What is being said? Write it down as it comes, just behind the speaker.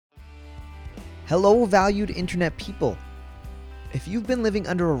Hello, valued internet people. If you've been living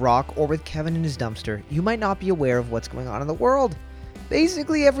under a rock or with Kevin in his dumpster, you might not be aware of what's going on in the world.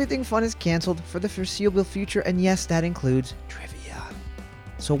 Basically, everything fun is canceled for the foreseeable future, and yes, that includes trivia.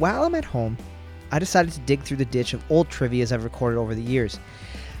 So while I'm at home, I decided to dig through the ditch of old trivias I've recorded over the years.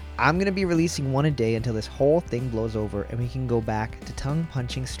 I'm going to be releasing one a day until this whole thing blows over and we can go back to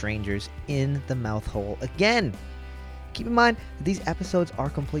tongue-punching strangers in the mouth hole again. Keep in mind that these episodes are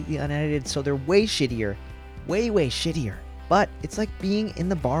completely unedited, so they're way shittier. Way shittier. But it's like being in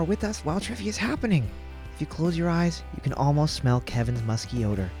the bar with us while trivia is happening. If you close your eyes, you can almost smell Kevin's musky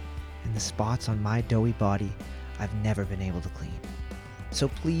odor and the spots on my doughy body I've never been able to clean. So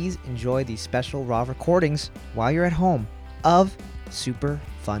please enjoy these special raw recordings while you're at home of Super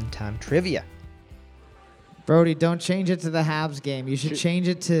Fun Time Trivia. Brody, don't change it to the Habs game. You should change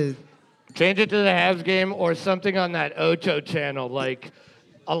it to... Change it to the Habs game or something on that Ocho channel, like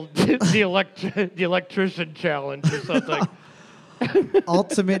the electrician challenge or something.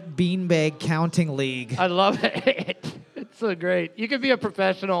 Ultimate Beanbag Counting League. I love it. It's so great. You can be a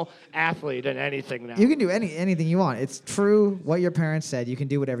professional athlete in anything now. You can do anything you want. It's true what your parents said. You can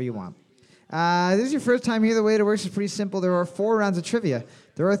do whatever you want. This is your first time here. The way it works is pretty simple. There are 4 rounds of trivia.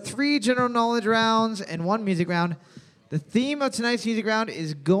 There are 3 general knowledge rounds and 1 music round. The theme of tonight's music round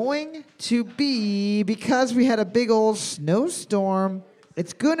is going to be, because we had a big old snowstorm,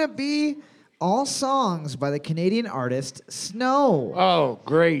 it's going to be all songs by the Canadian artist Snow. Oh,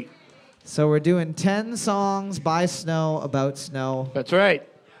 great. So we're doing 10 songs by Snow about snow. That's right.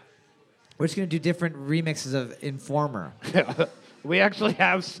 We're just going to do different remixes of Informer. We actually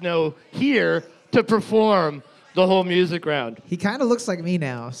have Snow here to perform the whole music round. He kind of looks like me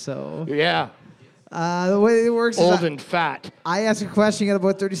now, so... Yeah. The way it works Old is and fat. I ask a question, you got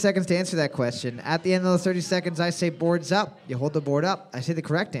about 30 seconds to answer that question. At the end of those 30 seconds, I say board's up. You hold the board up. I say the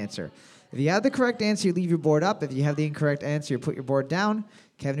correct answer. If you have the correct answer, you leave your board up. If you have the incorrect answer, you put your board down.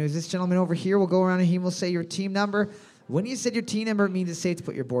 Kevin, who's this gentleman over here, will go around and he will say your team number. When you said your team number, it means it's safe to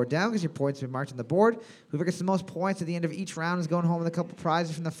put your board down because your points have been marked on the board. Whoever gets the most points at the end of each round is going home with a couple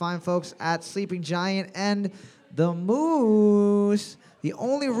prizes from the fine folks at Sleeping Giant and the Moose. The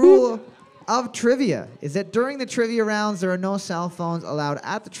only rule of trivia is that during the trivia rounds, there are no cell phones allowed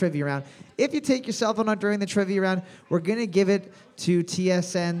at the trivia round. If you take your cell phone out during the trivia round, we're going to give it to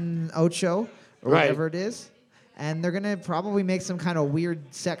TSN Ocho or whatever it is. And they're going to probably make some kind of weird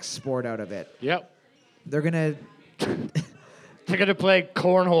sex sport out of it. Yep. They're going to... They're going to play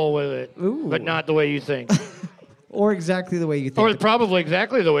cornhole with it, but not the way you think. Or exactly the way you think. Or probably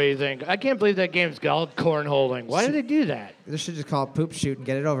exactly the way you think. I can't believe that game's called cornholing. Why do they do that? They should just call it poop shoot and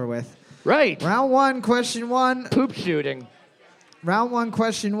get it over with. Right. Round 1, question 1. Poop shooting. Round 1,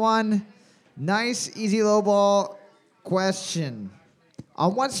 question 1. Nice, easy low ball question.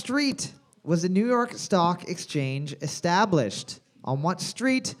 On what street was the New York Stock Exchange established? On what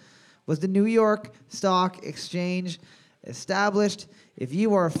street was the New York Stock Exchange established? If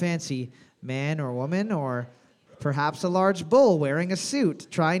you are a fancy man or woman or perhaps a large bull wearing a suit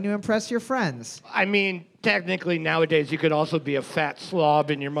trying to impress your friends. I mean, technically nowadays you could also be a fat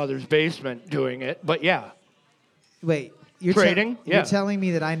slob in your mother's basement doing it, but yeah. Wait, you're trading? You're telling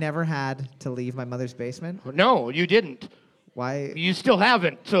me that I never had to leave my mother's basement? No, you didn't. Why? You still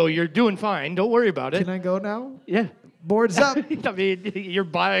haven't, so you're doing fine. Don't worry about it. Can I go now? Yeah. Boards up. I mean, you're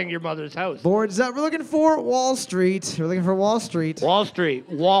buying your mother's house. Boards up. We're looking for Wall Street. We're looking for Wall Street. Wall Street.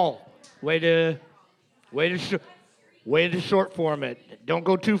 Wall. Way to short form it. Don't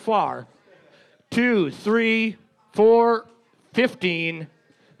go too far. 2, 3, 4, 15,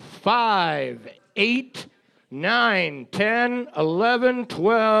 5, 8, 9, 10, 11,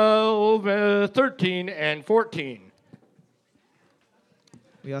 12, 13, and 14.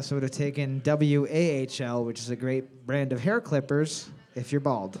 We also would have taken WAHL, which is a great brand of hair clippers, if you're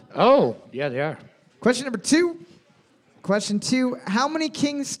bald. Oh, yeah, they are. Question number 2. Question 2. How many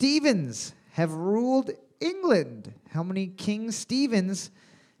King Stevens have ruled England? How many King Stevens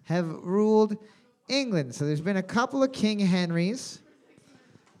have ruled England? So there's been a couple of King Henrys.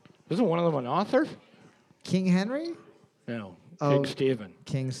 Isn't one of them an author? King Henry? No, Oh. King Stephen.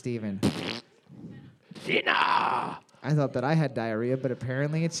 King Stephen. Sina! I thought that I had diarrhea, but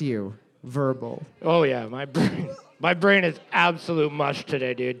apparently it's you. Verbal. Oh, yeah, my brain is absolute mush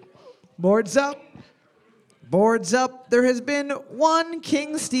today, dude. Boards up. Boards up. There has been 1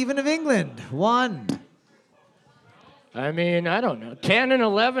 King Stephen of England. 1. I mean, I don't know. 10 and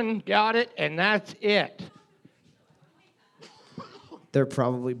 11 got it, and that's it. They're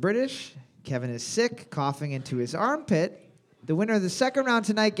probably British. Kevin is sick, coughing into his armpit. The winner of the second round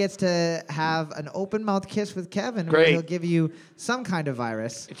tonight gets to have an open mouth kiss with Kevin. Where Great. he'll give you some kind of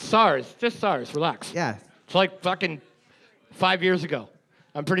virus. It's SARS. Just SARS. Relax. Yeah. It's like fucking 5 years ago.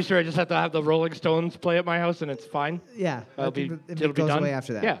 I'm pretty sure I just have to have the Rolling Stones play at my house and it's fine. Yeah. I It'll think be- it it'll be goes done? away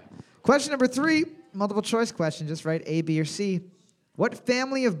after that. Yeah. Question number 3, multiple choice question. Just write A, B, or C. What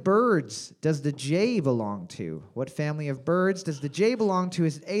family of birds does the jay belong to? What family of birds does the jay belong to?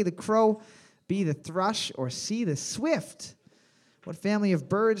 Is it A, the crow, B, the thrush, or C, the swift? What family of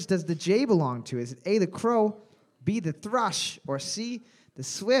birds does the jay belong to? Is it A, the crow, B, the thrush, or C, the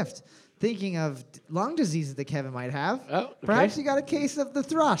swift? Thinking of lung diseases that Kevin might have. Oh, okay. Perhaps you got a case of the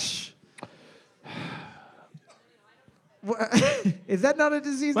thrush. Is that not a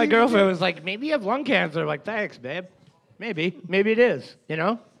disease? My that you girlfriend was like, maybe you have lung cancer. I'm like, thanks, babe. Maybe. Maybe it is. You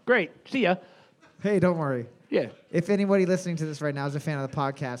know? Great. See ya. Hey, don't worry. Yeah. If anybody listening to this right now is a fan of the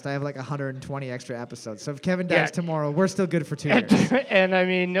podcast, I have like 120 extra episodes. So if Kevin dies Yeah. tomorrow, we're still good for 2 years. And I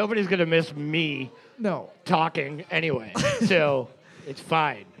mean, nobody's going to miss me No. talking anyway. So it's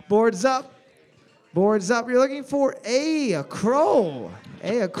fine. Boards up. Boards up. You're looking for a crow.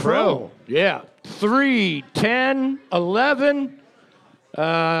 A crow. Yeah. 3, 10, 11,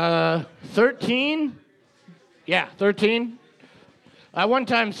 13. Yeah, 13. I one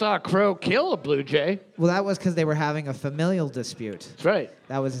time saw a crow kill a blue jay. Well, that was because they were having a familial dispute. That's right.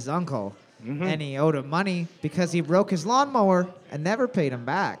 That was his uncle. Mm-hmm. And he owed him money because he broke his lawnmower and never paid him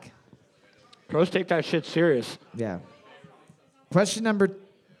back. Crows take that shit serious. Yeah. Question number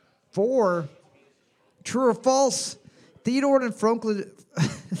 4. True or false? Theodore and Franklin.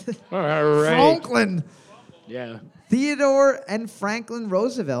 All right. Franklin. Yeah. Theodore and Franklin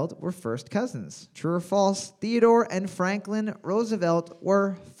Roosevelt were first cousins. True or false? Theodore and Franklin Roosevelt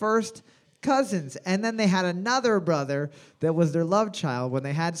were first cousins. And then they had another brother that was their love child when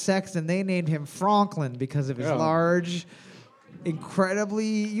they had sex, and they named him Franklin because of his Yeah. large, incredibly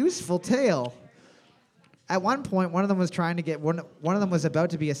useful tail. At one point, one of them was trying to get one of them was about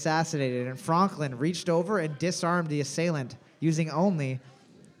to be assassinated, and Franklin reached over and disarmed the assailant using only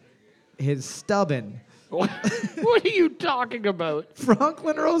his stubborn. What are you talking about?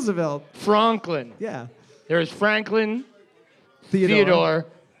 Franklin Roosevelt. Franklin. Yeah. There's Franklin, And Theodore,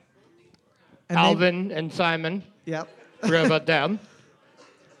 they- Alvin, and Simon. Yep. Forgot about them.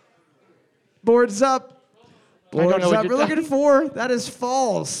 Boards up. don't know Boards what up. you're We're looking for. That is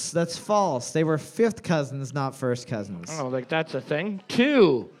false. That's false. They were fifth cousins, not first cousins. Oh, like that's a thing.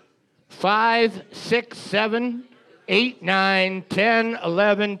 2, 5, 6, 7, 8, 9, 10,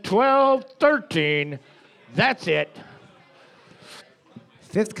 11, 12, 13. That's it.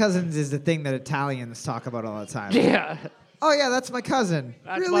 Fifth cousins is the thing that Italians talk about all the time. Yeah. Oh yeah, that's my cousin.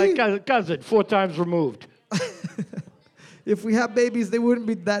 That's Really? my cousin, 4 times removed. If we have babies, they wouldn't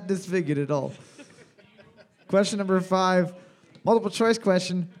be that disfigured at all. Question number 5, multiple choice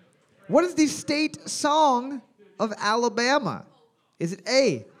question. What is the state song of Alabama? Is it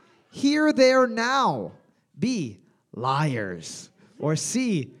A, Here, There, Now, B, Liars, or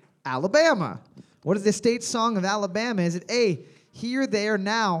C, Alabama? What is the state song of Alabama? Is it A, Here, There,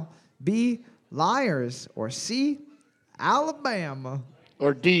 Now, B, Liars, or C, Alabama?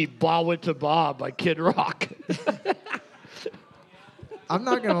 Or D, Bawa to Bob by Kid Rock. I'm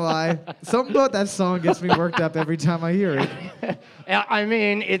not gonna lie. Something about that song gets me worked up every time I hear it. I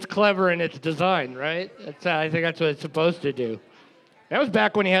mean, it's clever in its design, right? I think that's what it's supposed to do. That was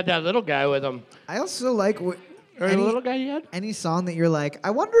back when he had that little guy with him. I also like Or the little guy he had? any song that you're like, I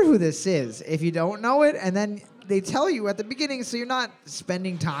wonder who this is. If you don't know it, and then they tell you at the beginning, so you're not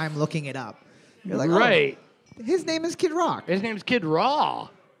spending time looking it up. You're like, Right. oh, his name is Kid Rock. His name's Kid Raw.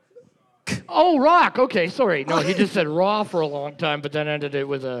 Oh, Rock. Okay, sorry. No, he just said Raw for a long time, but then ended it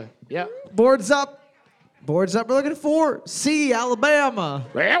with a, yeah. Boards up. Boards up. We're looking for C, Alabama.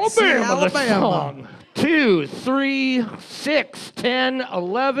 Alabama, C, the Alabama. song. 2, 3, 6, 10,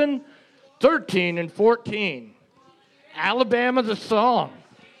 11, 13, and 14. Alabama, the song.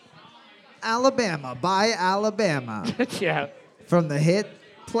 Alabama by Alabama. Yeah, From the hit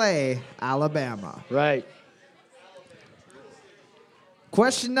play Alabama. right.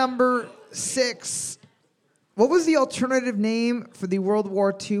 Question number 6. What was the alternative name for the World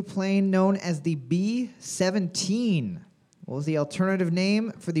War II plane known as the B-17? What was the alternative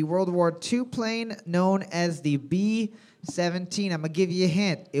name for the World War II plane known as the B-17? I'm going to give you a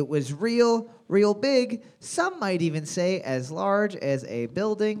hint. It was real big. Some might even say as large as a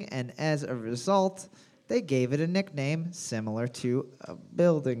building, and as a result, they gave it a nickname similar to a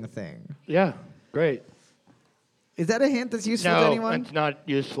building thing. Yeah, great. Is that a hint that's useful to No, anyone? it's not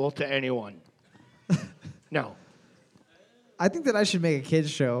useful to anyone. No. I think that I should make a kids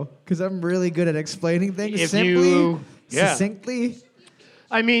show because I'm really good at explaining things. If simply, you- Yeah. succinctly.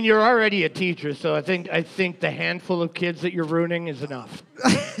 I mean, you're already a teacher, so I think the handful of kids that you're ruining is enough.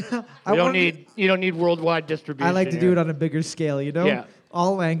 You don't need worldwide distribution. I like to do it on a bigger scale, you know? Yeah.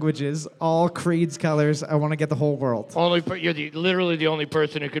 All languages, all creeds, colors. I want to get the whole world. You're literally the only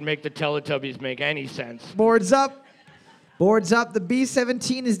person who could make the Teletubbies make any sense. Boards up. Boards up. The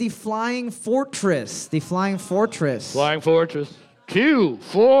B-17 is the Flying Fortress. The Flying Fortress. Flying Fortress. 2,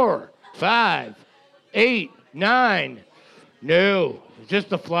 4, 5, 8, 9. No, it's just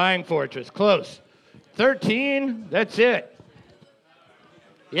the Flying Fortress. Close. 13. That's it.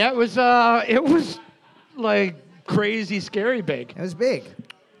 Yeah, it was like crazy, scary big. It was big.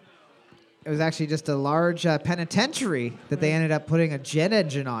 It was actually just a large penitentiary that they ended up putting a jet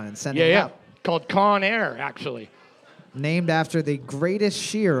engine on and sending it up. Called Con Air, actually. Named after the greatest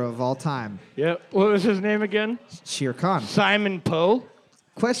Shere of all time, Yep. What was his name again? Shere Khan. Simon Poe.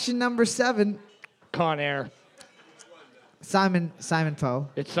 Question number 7. Con Air. Simon Poe.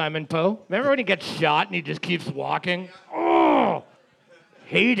 It's Simon Poe. Remember when he gets shot and he just keeps walking? Oh,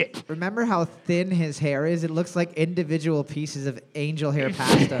 hate it. Remember how thin his hair is? It looks like individual pieces of angel hair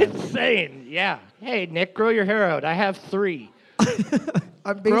pasta. Insane. Yeah. Hey, Nick, grow your hair out. I have 3.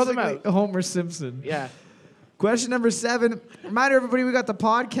 I'm Grow them basically out. Homer Simpson. Yeah. Question number 7. Reminder, everybody, we got the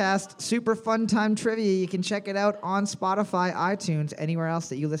podcast, Super Fun Time Trivia. You can check it out on Spotify, iTunes, anywhere else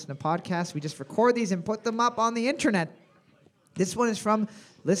that you listen to podcasts. We just record these and put them up on the internet. This one is from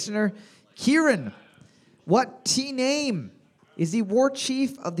listener Kieran. What T-name is the war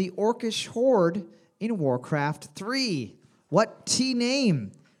chief of the Orcish Horde in Warcraft 3? What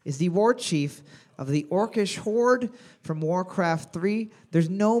T-name is the war chief of the Orcish Horde from Warcraft 3? There's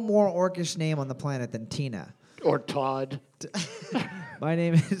no more Orcish name on the planet than Tina. Or Todd. My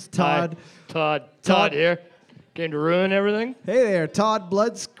name is Todd. Todd here. Came to ruin everything. Hey there, Todd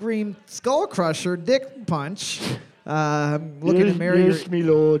Bloodscream Skull Crusher Dick Punch. I'm looking to marry yes, me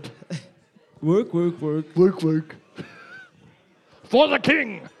lord. Work. Work. For the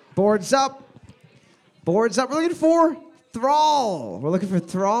king. Boards up. We're looking for Thrall.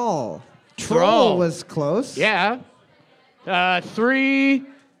 Troll Thrall. was close. Yeah. 3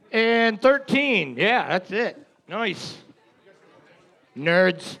 and 13. Yeah, that's it. Nice.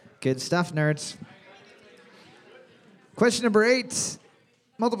 Nerds. Good stuff, nerds. Question number 8.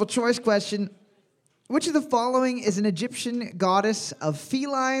 Multiple choice question. Which of the following is an Egyptian goddess of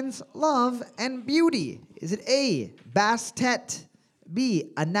felines, love, and beauty? Is it A, Bastet,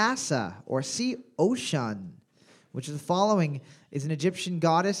 B, Anassa, or C, Oshun? Which of the following is an Egyptian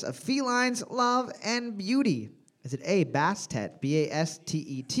goddess of felines, love, and beauty? Is it A, Bastet,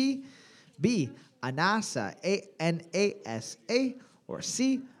 B-A-S-T-E-T, B, Anassa, A-N-A-S-A, or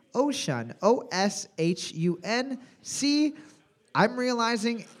C, Oshun, O-S-H-U-N? C, I'm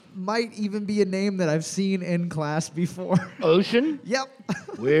realizing might even be a name that I've seen in class before. Ocean? Yep.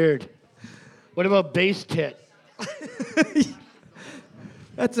 Weird. What about base tit?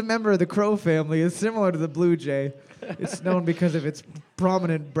 That's a member of the crow family. It's similar to the blue jay. It's known because of its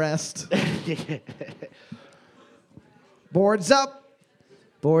prominent breast. Boards up.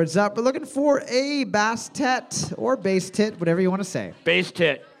 We're looking for a bastet or base tit, whatever you want to say. Base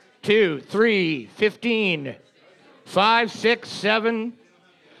tit. 2, 3, 15, 5, 6, 7,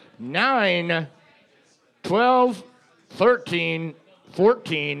 9, 12, 13,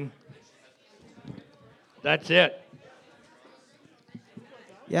 14. That's it.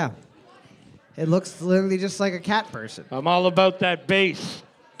 Yeah. It looks literally just like a cat person. I'm all about that base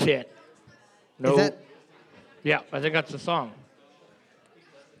tit. No. Is that? Yeah, I think that's the song.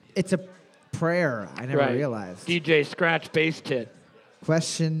 It's a prayer. I never realized. DJ Scratch Base Tit.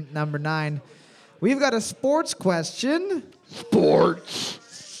 Question number 9. We've got a sports question.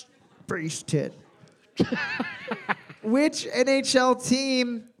 Sports. Base tit. Which NHL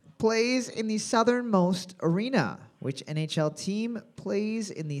team plays in the southernmost arena? Which NHL team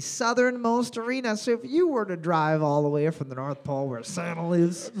plays in the southernmost arena? So if you were to drive all the way from the North Pole where Santa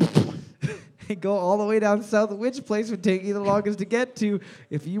lives and go all the way down south, which place would take you the longest to get to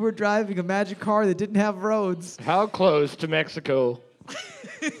if you were driving a magic car that didn't have roads? How close to Mexico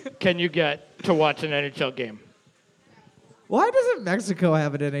can you get to watch an NHL game? Why doesn't Mexico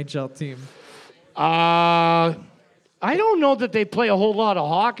have an NHL team? I don't know that they play a whole lot of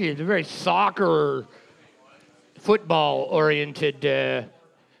hockey. They're very soccer, football-oriented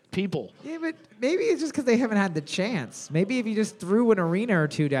people. Yeah, but maybe it's just because they haven't had the chance. Maybe if you just threw an arena or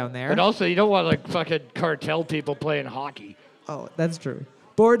two down there. But also, you don't want like fucking cartel people playing hockey. Oh, that's true.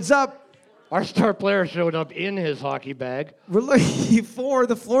 Boards up. Our star player showed up in his hockey bag. We're looking for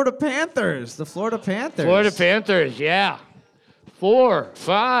the Florida Panthers. Florida Panthers, yeah. 4,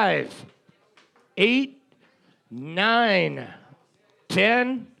 5, 8, 9,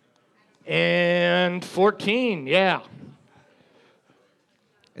 10, and 14. Yeah,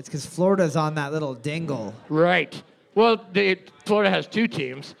 It's because Florida's on that little dingle. right. Well, Florida has 2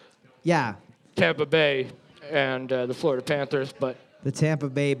 teams, Yeah, Tampa Bay and the Florida Panthers, but the Tampa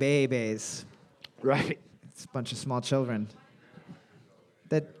Bay Bays. right. It's a bunch of small children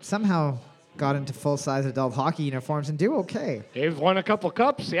that somehow got into full-size adult hockey uniforms and do okay. They've won a couple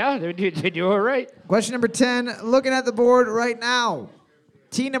cups. Yeah, they do all right. Question number 10, looking at the board right now.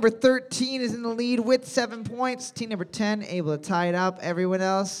 Team number 13 is in the lead with 7 points. Team number 10 able to tie it up. Everyone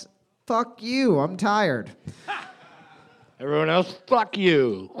else, fuck you. I'm tired. Everyone else, fuck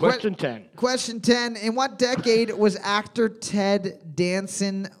you. Question 10. Question 10, in what decade was actor Ted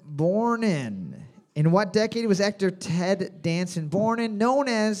Danson born in? In what decade was actor Ted Danson born in, known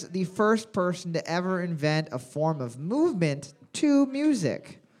as the first person to ever invent a form of movement to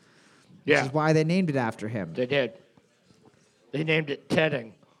music? Which Yeah, is why they named it after him. they did. They named it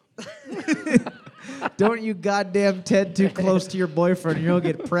Tedding. Don't you goddamn Ted too close to your boyfriend or you'll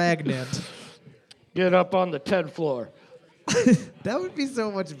get pregnant. Get up on the Ted floor. That would be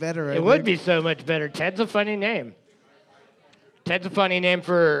so much better. It would be so much better. Ted's a funny name. Ted's a funny name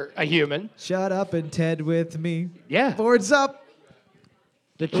for a human. Shut up and Ted with me. Yeah, Boards up.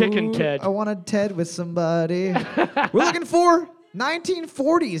 the chicken Ooh, Ted. I want to Ted with somebody. We're looking for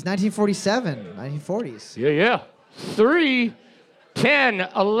 1940s, 1947, 1940s. Yeah. 3, 10,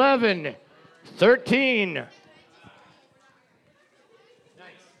 11, 13.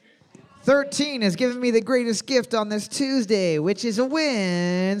 13 has given me the greatest gift on this Tuesday, which is a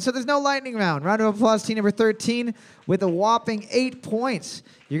win. So there's no lightning round. Round of applause, team number 13, with a whopping 8 points.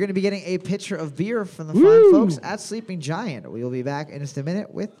 You're going to be getting a pitcher of beer from the fine folks at Sleeping Giant. We will be back in just a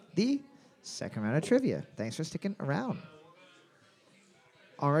minute with the second round of trivia. Thanks for sticking around.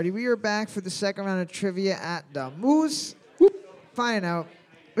 Alrighty, we are back for the second round of trivia at the Moose. Finding out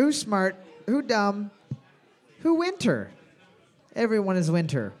who's smart, who dumb, who winter. Everyone is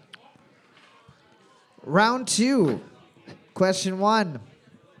winter. Round 2. Question 1.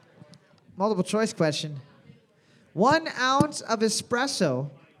 Multiple choice question. 1 ounce of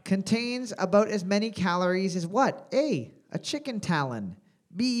espresso contains about as many calories as what? A chicken talon.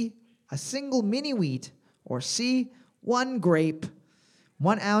 B, a single mini wheat. Or C, 1 grape.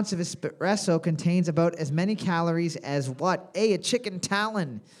 1 ounce of espresso contains about as many calories as what? A chicken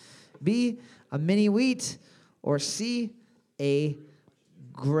talon. B, a mini wheat. Or C, a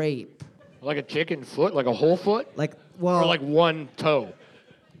grape. Like a chicken foot, like a whole foot, Like, well, or like one toe,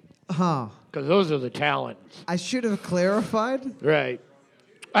 huh. because those are the talons. I should have clarified. Right.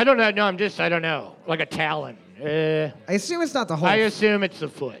 I don't know. No, I don't know. Like a talon. I assume it's not the whole. I assume it's the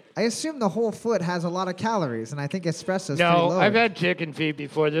foot. I assume the whole foot has a lot of calories, and I think espresso's pretty No, low. I've had chicken feet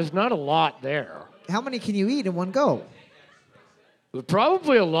before. There's not a lot there. How many can you eat in one go?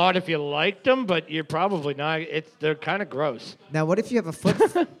 Probably a lot if you liked them, but you're probably not. They're kind of gross. Now, what if you have a foot?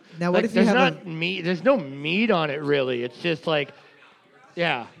 Now, what Like, if you there's have not meat? There's no meat on it really. It's just like,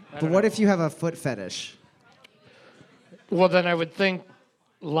 yeah. But what if you have a foot fetish? Well, then I would think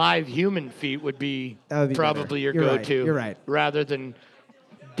live human feet would be, That would be probably better. your You're right. go-to. You're right. Rather than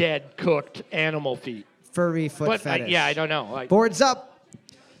dead cooked animal feet. Furry foot But fetish. yeah, I don't know. Boards up.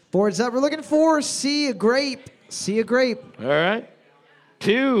 Boards up. We're looking for C, a grape. C, a grape. All right.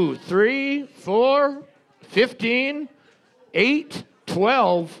 2, 3, 4, 15, 8,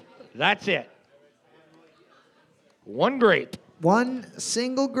 12. That's it. 1 grape. 1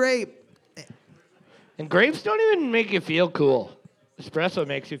 single grape. And grapes don't even make you feel cool. Espresso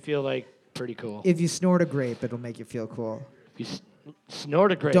makes you feel like pretty cool. If you snort a grape, it'll make you feel cool. If you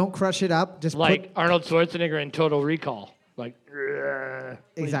snort a grape. Don't crush it up. Just Like put, Arnold Schwarzenegger in Total Recall. Like, when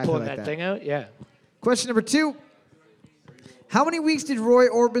he's Exactly pulling like that that. thing out. Yeah. Question number 2. How many weeks did Roy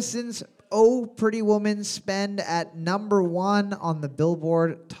Orbison's Oh Pretty Woman spend at number 1 on the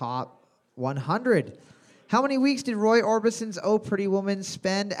Billboard Top 100? How many weeks did Roy Orbison's Oh Pretty Woman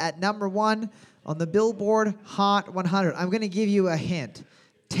spend at number 1 on the Billboard Hot 100? I'm going to give you a hint.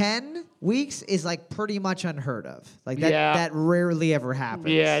 10 weeks is like pretty much unheard of. Like that, Yeah. that rarely ever happens.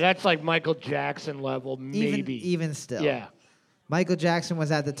 Yeah, that's like Michael Jackson level, maybe. Even still. Yeah. Michael Jackson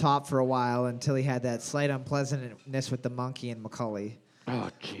was at the top for a while until he had that slight unpleasantness with the monkey and Macaulay. Oh,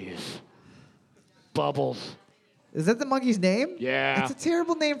 jeez. Bubbles. Is that the monkey's name? Yeah. It's a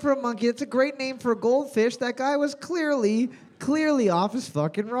terrible name for a monkey. It's a great name for a goldfish. That guy was clearly off his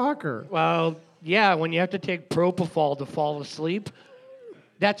fucking rocker. Well, yeah, when you have to take propofol to fall asleep,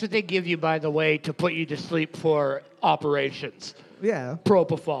 that's what they give you, by the way, to put you to sleep for operations. Yeah.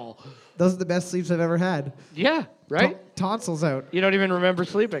 Propofol. Those are the best sleeps I've ever had. Yeah, right? Tonsils out. You don't even remember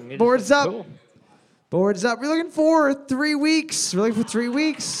sleeping. You Boards just- up. Cool. Boards up. We're looking for 3 weeks. We're looking for 3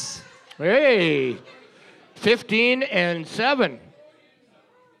 weeks. Hey, 15 and 7.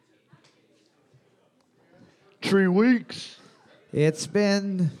 3 weeks. It's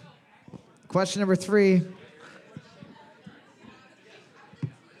been question number 3.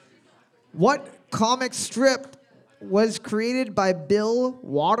 What comic strip was created by Bill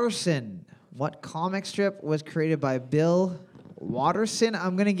Watterson? What comic strip was created by Bill Watterson?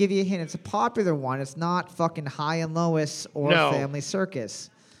 I'm going to give you a hint. It's a popular one. It's not fucking High and Lois or No. Family Circus.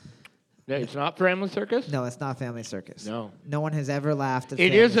 It's not Family Circus? No, it's not Family Circus. No. No one has ever laughed at It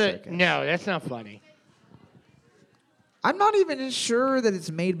Family is Circus. No, that's not funny. I'm not even sure that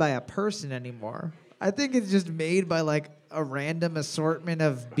it's made by a person anymore. I think it's just made by like a random assortment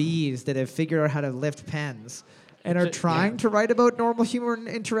of bees that have figured out how to lift pens and are trying to write about normal human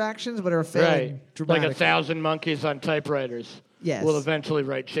interactions, but are failing Right. dramatically. Like 1,000 monkeys on typewriters. Yes. Will eventually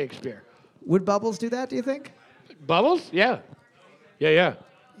write Shakespeare. Would Bubbles do that, do you think? Bubbles? Yeah. Yeah.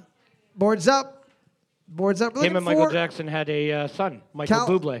 Boards up. Boards up. We're Him and looking Michael for Jackson had a son, Michael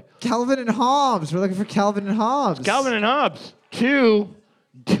Bublé. Calvin and Hobbes. We're looking for Calvin and Hobbes. Calvin and Hobbes. 2.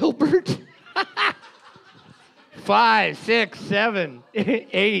 Dilbert. 5, 6, 7,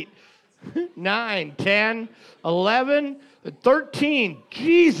 8, 9, 10, 11, 13.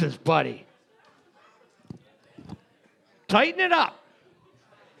 Jesus, buddy. Tighten it up.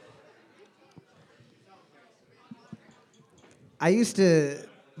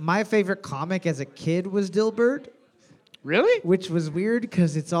 My favorite comic as a kid was Dilbert, Really? which was weird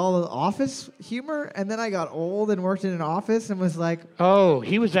because it's all office humor. And then I got old and worked in an office and was like, Oh,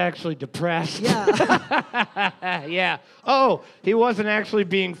 he was actually depressed. yeah, Yeah. Oh, he wasn't actually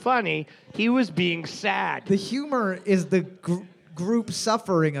being funny. He was being sad. the humor is the group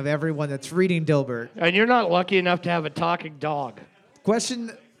suffering of everyone that's reading Dilbert. And you're not lucky enough to have a talking dog.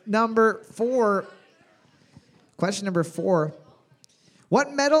 Question number 4.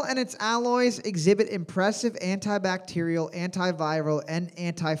 What metal and its alloys exhibit impressive antibacterial, antiviral, and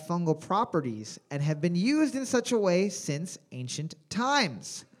antifungal properties and have been used in such a way since ancient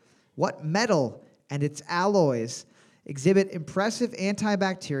times? What metal and its alloys exhibit impressive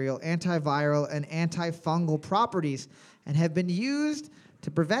antibacterial, antiviral, and antifungal properties and have been used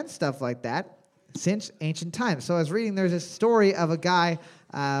to prevent stuff like that since ancient times? So I was reading, there's a story of a guy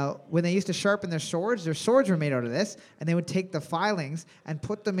when they used to sharpen their swords were made out of this, and they would take the filings and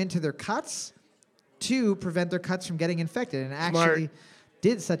put them into their cuts to prevent their cuts from getting infected, and actually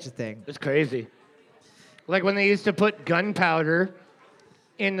did such a thing. It's crazy. Like when they used to put gunpowder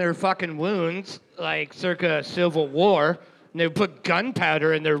in their fucking wounds, like circa Civil War, and they would put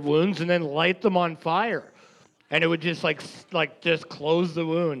gunpowder in their wounds and then light them on fire. And it would just just close the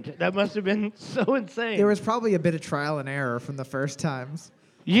wound. That must have been so insane. There was probably a bit of trial and error from the first times.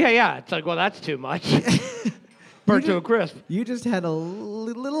 Yeah. It's like, well, that's too much. Burnt to a crisp. You just had a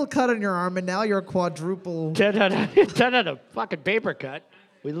little cut on your arm, and now you're a quadruple. 10 had a fucking paper cut.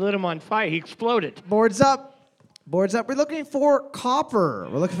 We lit him on fire. He exploded. Boards up. Boards up. We're looking for copper.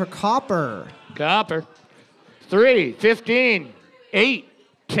 We're looking for copper. Copper. 3, 15, 8,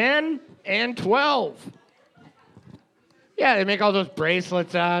 10, and 12. Yeah, they make all those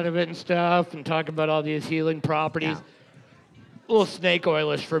bracelets out of it and stuff and talk about all these healing properties. Yeah. A little snake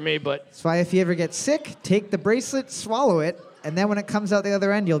oilish for me, but That's why if you ever get sick, take the bracelet, swallow it, and then when it comes out the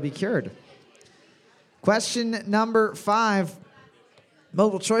other end, you'll be cured. Question number 5,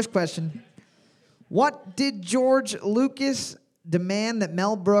 multiple choice question. What did George Lucas demand that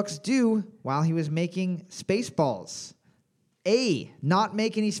Mel Brooks do while he was making Spaceballs? A, not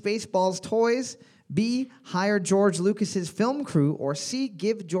make any Spaceballs toys. B, hire George Lucas's film crew. Or C,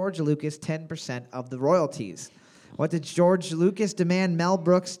 give George Lucas 10% of the royalties. What did George Lucas demand Mel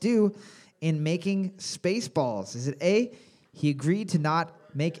Brooks do in making Spaceballs? Is it A, he agreed to not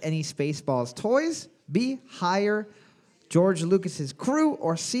make any Spaceballs toys? B, hire George Lucas's crew?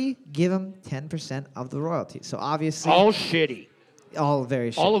 Or C, give him 10% of the royalties? So obviously, all shitty. all very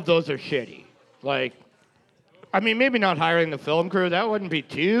shitty. All of those are shitty. Like, I mean, maybe not hiring the film crew. That wouldn't be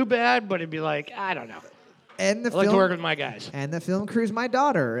too bad, but it'd be like, I don't know. And the I like to work with my guys. And the film crew's my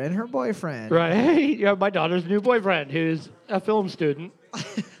daughter and her boyfriend. Right. Yeah, my daughter's new boyfriend, who's a film student.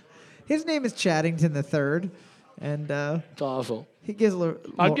 His name is Chaddington III, and It's awful. he gives a little.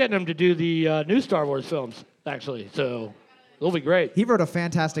 I'm getting him to do the new Star Wars films, actually. So it'll be great. He wrote a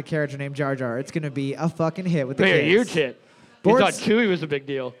fantastic character named Jar Jar. It's going to be a fucking hit with the Be a kids. huge hit. He Boards- thought Chewie was a big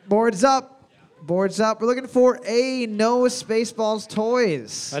deal. Boards up. Boards up. We're looking for A, no Spaceballs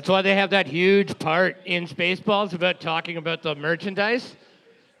toys. That's why they have that huge part in Spaceballs about talking about the merchandise.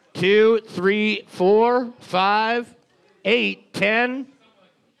 2, 3, 4, 5, 8, 10,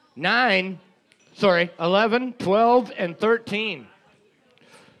 9, Sorry, 11, 12, and 13.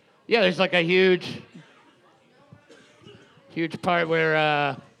 Yeah, there's like a huge part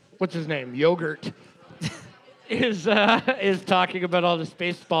where, what's his name? Yogurt is talking about all the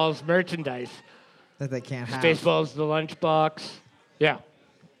Spaceballs merchandise. That they can't have. Spaceballs, the lunchbox. Yeah.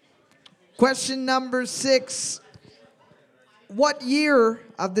 Question number 6. What year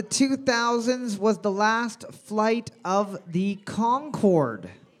of the 2000s was the last flight of the Concorde?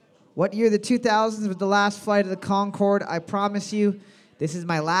 What year of the 2000s was the last flight of the Concorde? I promise you, this is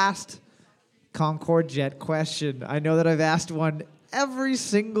my last Concorde jet question. I know that I've asked one every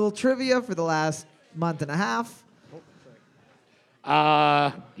single trivia for the last month and a half.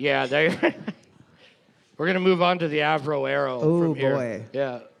 Yeah, we're going to move on to the Avro Arrow Oh, from here. boy.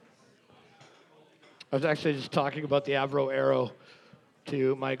 Yeah. I was actually just talking about the Avro Arrow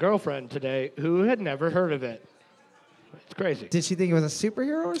to my girlfriend today, who had never heard of it. It's crazy. Did she think it was a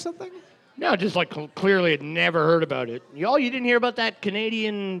superhero or something? No, just like clearly had never heard about it. You didn't hear about that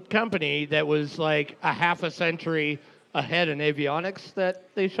Canadian company that was like a half a century ahead in avionics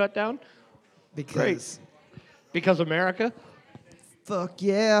that they shut down? Because Because America? fuck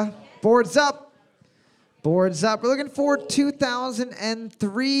yeah. Boards up. Boards up. We're looking for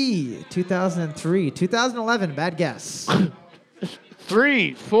 2003. 2011, bad guess.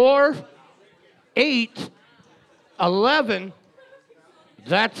 3, 4, 8, 11.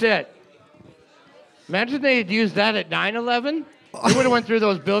 That's it. Imagine they had used that at 9/11. They would have went through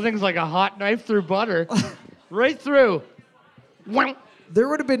those buildings like a hot knife through butter. Right through. Wham. There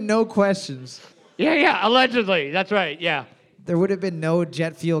would have been no questions. Yeah, allegedly. That's right, yeah. There would have been no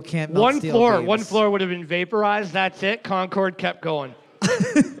jet fuel can't melt One steel floor beams. would have been vaporized. That's it. Concorde kept going.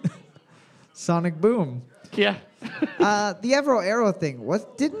 Sonic boom. Yeah. The Avro Arrow thing.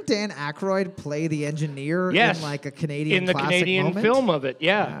 Didn't Dan Aykroyd play the engineer Yes. in like a Canadian In the classic Canadian moment? film of it,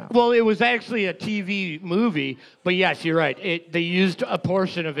 yeah. Wow. Well, it was actually a TV movie, but yes, you're right. They used a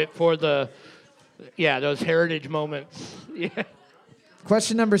portion of it for those heritage moments. Yeah.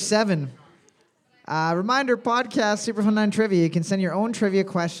 Question number 7. Reminder, podcast, Superfun9 Trivia. You can send your own trivia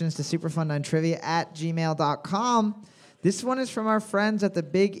questions to superfun9trivia@gmail.com. This one is from our friends at the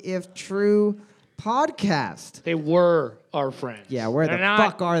Big If True podcast. They were our friends. Yeah, where They're the not-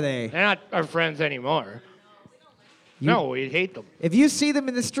 fuck are they? They're not our friends anymore. No, we hate them. If you see them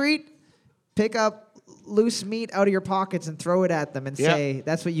in the street, pick up loose meat out of your pockets and throw it at them and Yeah. say,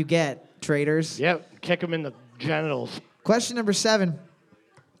 that's what you get, traitors. Yep, kick them in the genitals. Question number 7.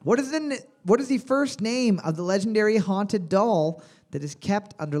 What is the first name of the legendary haunted doll that is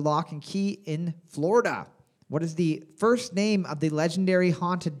kept under lock and key in Florida? What is the first name of the legendary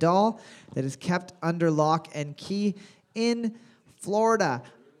haunted doll that is kept under lock and key in Florida?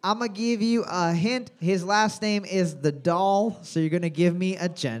 I'm going to give you a hint. His last name is the Doll, so you're going to give me a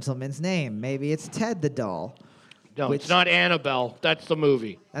gentleman's name. Maybe it's Ted the Doll. No, it's not Annabelle. That's the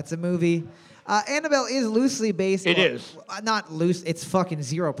movie. That's a movie. Annabelle is loosely based. It is. Not loose. It's fucking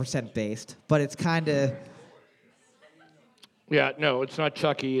 0% based, but it's kind of. Yeah, no, it's not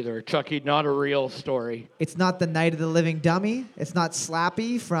Chucky either. Chucky, not a real story. It's not the Night of the Living Dummy. It's not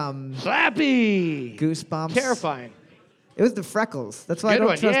Slappy from Slappy! Goosebumps. Terrifying. It was the Freckles. That's why I Good don't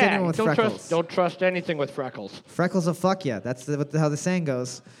one. trust Yeah, anyone with Freckles. don't trust anything with freckles. Freckles will fuck you. That's how the saying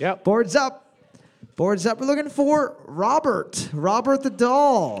goes. Yep. Boards up. Boards up. We're looking for Robert. Robert the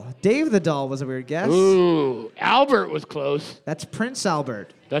Doll. Dave the Doll was a weird guess. Ooh, Albert was close. That's Prince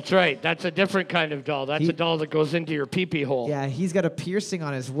Albert. That's right. That's a different kind of doll. That's a doll that goes into your pee-pee hole. Yeah, he's got a piercing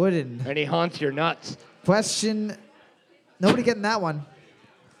on his wooden. And he haunts your nuts. Question. Nobody getting that one.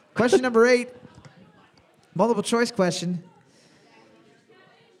 Question number 8. Multiple choice question.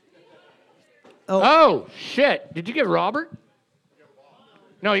 Oh, shit. Did you get Robert?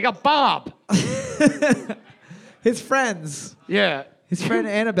 No, you got Bob. His friends. Yeah. His friend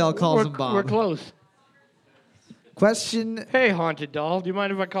Annabelle calls him Bob. We're close. Question. Hey, haunted doll. Do you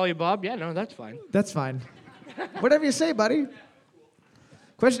mind if I call you Bob? Yeah, no, that's fine. That's fine. Whatever you say, buddy.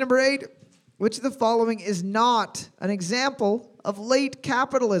 Question number 8. Which of the following is not an example of late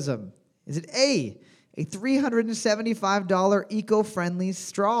capitalism? Is it A, a $375 eco-friendly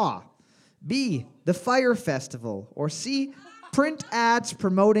straw? B, the Fire Festival? Or C, print ads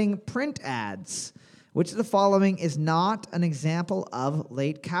promoting print ads? Which of the following is not an example of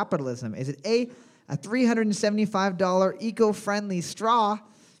late capitalism? Is it A, a $375 eco-friendly straw?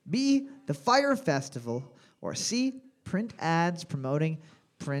 B, the Fire Festival? Or C, print ads promoting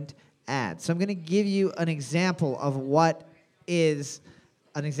print ads? So I'm going to give you an example of what is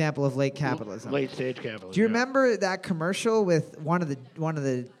an example of late capitalism. Late stage capitalism. Do you remember that commercial with one of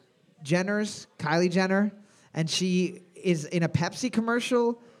the Jenners, Kylie Jenner, and she is in a Pepsi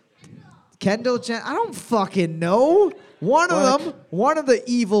commercial Kendall Jenner. I don't fucking know. One of What? them, one of the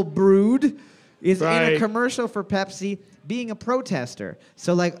evil brood, is in Right. a commercial for Pepsi being a protester.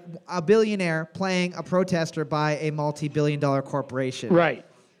 So, like, a billionaire playing a protester by a multi-billion-dollar corporation. Right.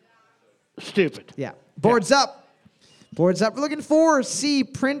 Stupid. Yeah. Boards up. Boards up. We're looking for C,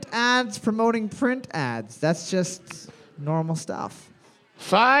 print ads promoting print ads. That's just normal stuff.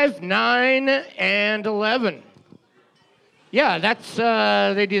 5, 9, and 11. Yeah, that's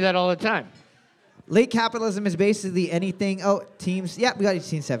they do that all the time. Late capitalism is basically anything. Oh, teams. Yeah, we got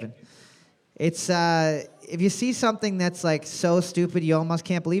team 7. It's if you see something that's like so stupid you almost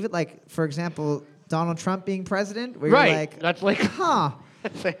can't believe it. Like, for example, Donald Trump being president. Where Right. you're like, That's like, huh,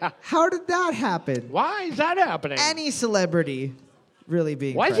 how did that happen? why is that happening? Any celebrity really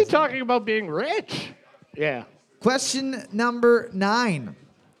being Why is he president. talking about being rich? Yeah. Question number 9.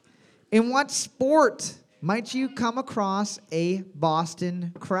 In what sport might you come across a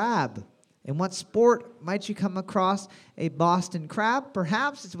Boston crab? In what sport might you come across a Boston crab?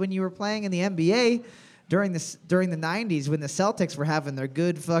 Perhaps it's when you were playing in the NBA during the 90s when the Celtics were having their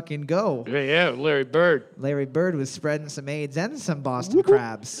good fucking go. Yeah, Larry Bird. Larry Bird was spreading some AIDS and some Boston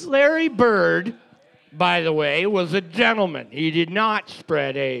crabs. Larry Bird, by the way, was a gentleman. He did not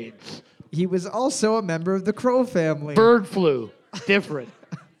spread AIDS. He was also a member of the Crow family. Bird flu. Different.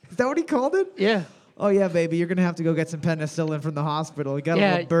 Is that what he called it? Yeah. Oh yeah, baby, you're gonna have to go get some penicillin from the hospital. You got a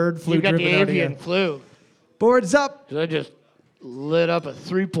Yeah. little bird flu You got the dripping out of you. avian flu. Boards up. 'Cause I just lit up a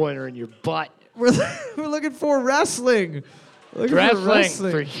 3-pointer in your butt. We're looking for wrestling. Looking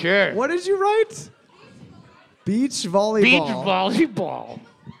Wrestling, for sure. What did you write? Beach volleyball. Beach volleyball.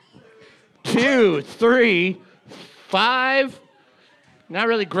 2, 3, 5. Not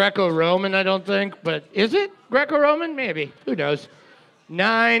really Greco-Roman, I don't think, but is it Greco-Roman? Maybe. Who knows?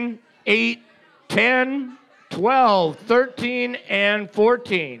 9, 8, 10, 12, 13, and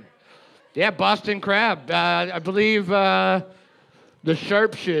 14. Yeah, Boston Crab. I believe the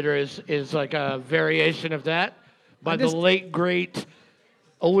sharpshooter is like a variation of that by the late, great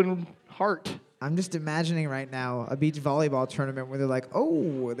Owen Hart. I'm just imagining right now a beach volleyball tournament where they're like,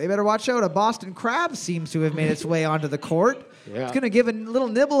 oh, they better watch out. A Boston crab seems to have made its way onto the court. Yeah. It's going to give a little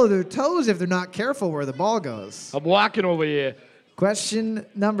nibble of their toes if they're not careful where the ball goes. I'm walking over here. Question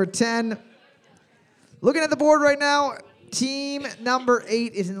number 10. Looking at the board right now, team number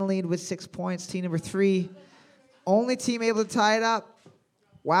 8 is in the lead with 6 points. Team number 3, only team able to tie it up.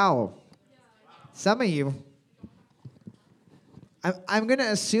 Wow. Some of you. I'm going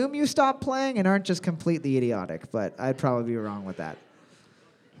to assume you stopped playing and aren't just completely idiotic, but I'd probably be wrong with that.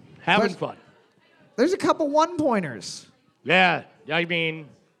 Having fun. There's a couple one-pointers. Yeah, I mean,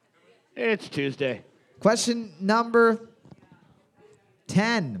 it's Tuesday. Question number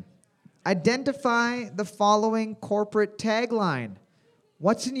 10. Identify the following corporate tagline.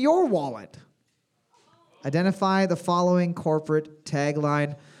 What's in your wallet? Identify the following corporate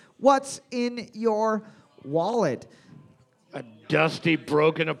tagline. What's in your wallet? A dusty,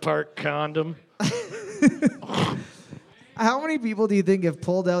 broken apart condom. How many people do you think have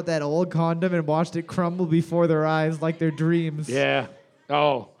pulled out that old condom and watched it crumble before their eyes like their dreams? Yeah.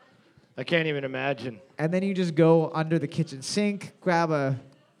 Oh, I can't even imagine. And then you just go under the kitchen sink, grab a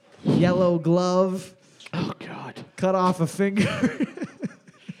yellow glove, Oh, God. cut off a finger.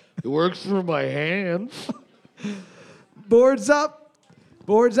 It works for my hands. Boards up.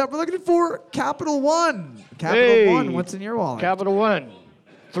 Boards up. We're looking for Capital One. Capital One, what's in your wallet? Capital One.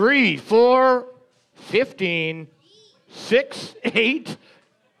 3, 4, 15, 6, 8,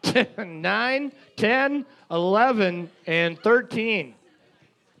 10, 9, 10, 11, and 13.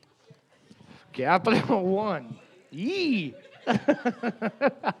 Capital One. Yee.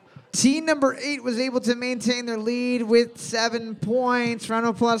 Team number 8 was able to maintain their lead with 7 points. Round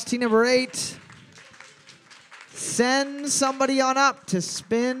of applause, team number 8. Send somebody on up to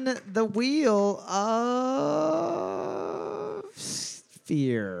spin the wheel of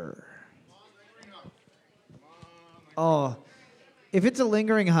fear. Oh, if it's a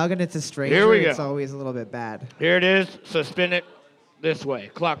lingering hug and it's a stranger, Here we it's go. always a little bit bad. Here it is. So spin it this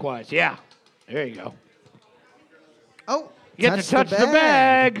way, clockwise. Yeah. There you go. Oh, You get to touch the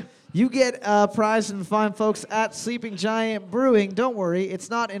bag. You get a prize from the fine folks at Sleeping Giant Brewing. Don't worry, it's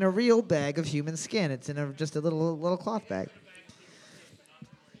not in a real bag of human skin. It's in just a little cloth bag.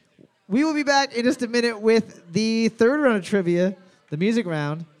 We will be back in just a minute with the third round of trivia, the music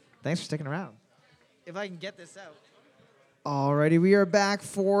round. Thanks for sticking around. If I can get this out. Alrighty, we are back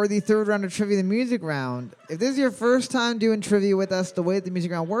for the third round of trivia, the music round. If this is your first time doing trivia with us, the way the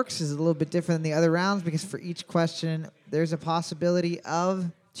music round works is a little bit different than the other rounds because for each question, there's a possibility of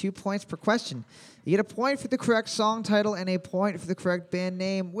 2 points per question. You get a point for the correct song title and a point for the correct band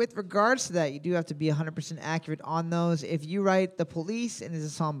name. With regards to that, you do have to be 100% accurate on those. If you write The Police and it's a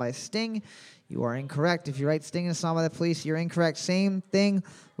song by Sting, you are incorrect. If you write Sting and a song by The Police, you're incorrect. Same thing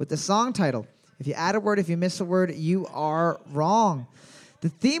with the song title. If you add a word, if you miss a word, you are wrong. The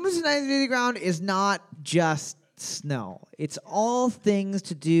theme of tonight's Daily Ground is not just snow. It's all things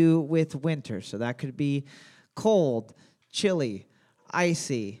to do with winter. So that could be cold, chilly,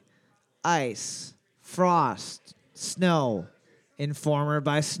 icy, ice, frost, snow, Informer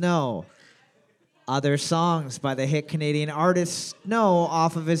by Snow, other songs by the hit Canadian artist Snow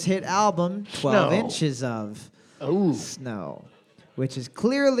off of his hit album 12 Snow. Inches of Ooh. Snow, which is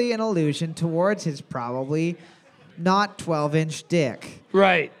clearly an allusion towards his probably not 12-inch dick.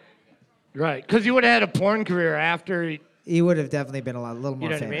 Right. Right. Because you would have had a porn career after, you He would have definitely been a little more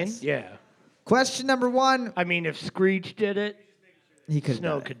know what I mean? famous. Yeah. Question number 1. I mean, if Screech did it, He could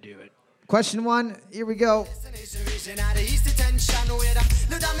Snow have. could do it. Question 1. Here we go. Destination out of east detention with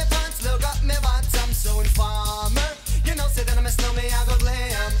a look down my pants, look up my bottom, so Informer. You know, say that I'm a snowman, I go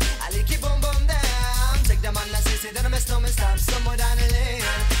glam. I like it boom boom down. Take them on, say that I'm a snowman, stop somewhere down the lane.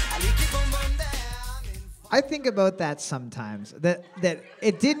 I like it boom boom down. I think about that sometimes. That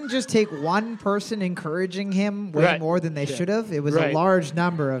it didn't just take one person encouraging him way Right. more than they Yeah. should have. It was Right. a large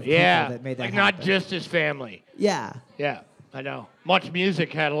number of Yeah. people that made that like happen. not just his family. Yeah. Yeah, I know. Much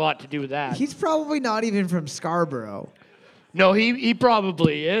music had a lot to do with that. He's probably not even from Scarborough. No, he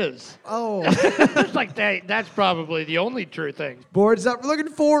probably is. Oh. It's like that's probably the only true thing. Boards up. We're looking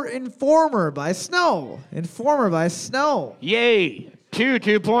for Informer by Snow. Informer by Snow. Yay.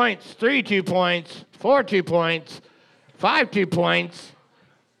 2 points. 3 2 points. 4 2 points. 5 2 points.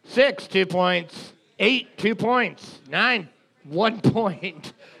 6 2 points. 8 2 points. 9 1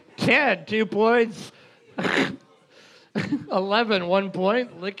 point. 10 2 points. 11 1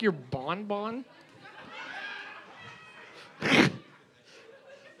 point. Lick your bonbon.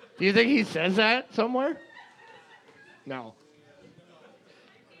 Do you think he says that somewhere? No.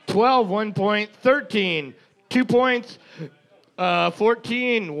 12 1 point. 13 2 points.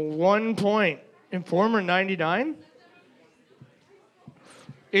 14 1 point. Informer 99.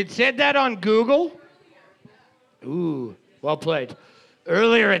 It said that on Google. Ooh, well played.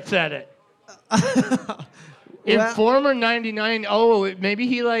 Earlier it said it. Informer 99. Oh, maybe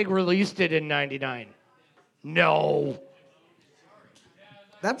he like released it in 99. No.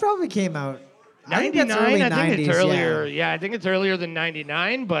 That probably came out. 99? early I think 90s, it's earlier. yeah. Yeah, I think it's earlier than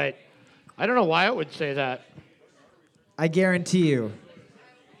 99, but I don't know why it would say that. I guarantee you,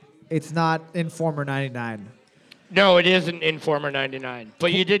 it's not Informer 99. No, it isn't Informer 99,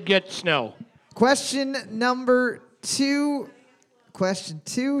 but you did get Snow. Question number 2. Question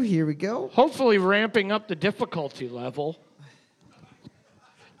 2. Here we go. Hopefully ramping up the difficulty level.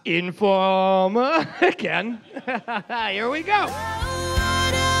 Informer again. Here we go.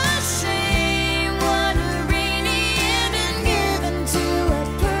 What a shame, what a rainy ending given to a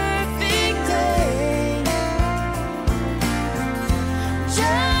perfect day.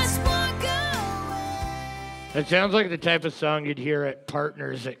 Just walk away. It sounds like the type of song you'd hear at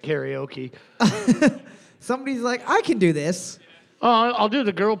Partners at karaoke. Somebody's like, I can do this. Oh, I'll do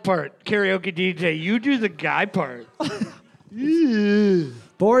the girl part. Karaoke DJ, you do the guy part.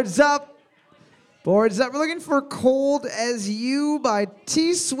 Boards up. Boards up. We're looking for Cold as You by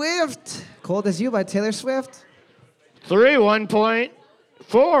T Swift. Cold as You by Taylor Swift. 3 1 point.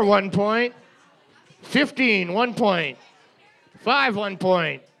 4 1 point. 15 1 point. 5 1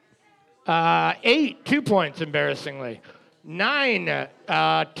 point. 8 2 points, embarrassingly. 9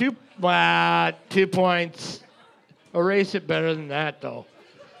 2 points. Erase it better than that, though.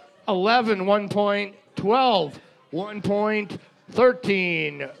 11 1 point. 12 1 point.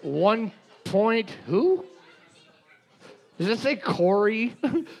 13 1 point. Who? Does it say Corey?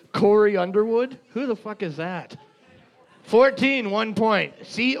 Corey Underwood? Who the fuck is that? 14 1 point.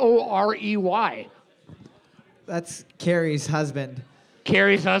 Corey. That's Carrie's husband.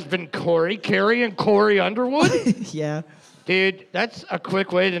 Carrie's husband, Corey. Carrie and Corey Underwood? Yeah. Dude, that's a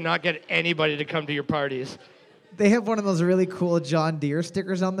quick way to not get anybody to come to your parties. They have one of those really cool John Deere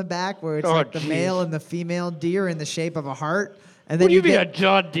stickers on the back where it's Oh, like the jeez. male and the female deer in the shape of a heart. And then What do you mean get, a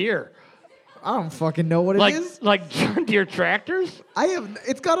John Deere? I don't fucking know what it Like is. like John Deere tractors?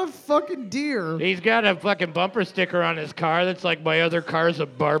 It's got a fucking deer. He's got a fucking bumper sticker on his car that's like my other car's a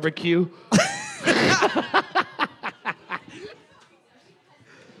barbecue.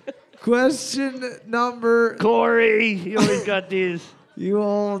 Question number, Corey, he always got these. you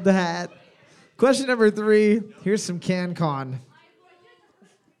old hat. Question number 3. Here's some CanCon.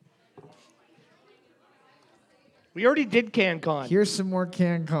 We already did CanCon. Here's some more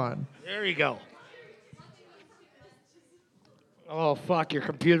CanCon. There you go. Oh, fuck, your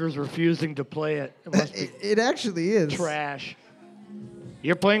computer's refusing to play it. It must be It actually is. trash.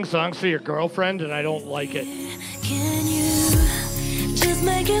 You're playing songs for your girlfriend, and I don't like it. Can you just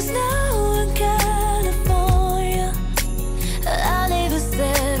make it snow in California? I'll never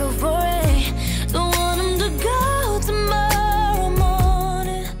settle for it. Don't want 'em to go tomorrow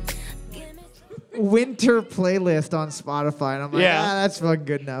morning. Give me Winter playlist on Spotify, and I'm like, Yeah. that's fucking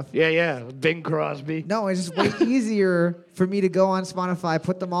good enough. Yeah, Bing Crosby. No, it's just way easier for me to go on Spotify,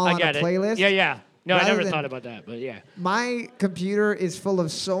 put them all I on a get it. playlist. Yeah. No, I rather never than- thought about that, but yeah. My computer is full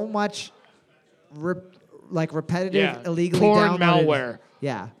of so much repetitive, Yeah. illegally Porn downloaded. malware.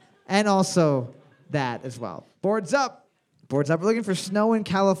 Yeah. And also that as well. Boards up. Boards up. We're looking for Snow in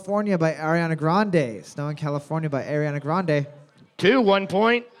California by Ariana Grande. Snow in California by Ariana Grande. 2, 1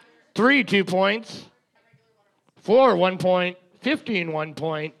 point. 3, 2 points. 4, 1 point. 15, 1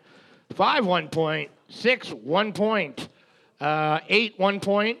 point. 5, 1 point. 6, 1 point. 8, 1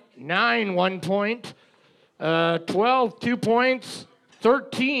 point. 9, 1 point. 12, 2 points.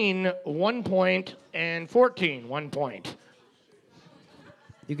 13, 1 point. And 14, 1 point.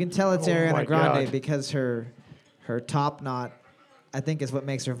 You can tell it's Oh Ariana my Grande God. because her top knot, I think, is what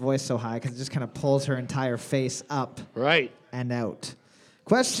makes her voice so high because it just kind of pulls her entire face up Right. and out.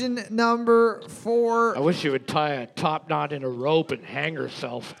 Question number 4. I wish you would tie a top knot in a rope and hang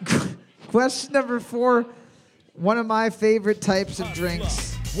herself. Question number 4. One of my favorite types of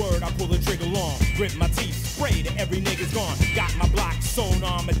drinks. Word, I pull the trigger long, grit my teeth, spray to every nigga's gone. Got my block sewn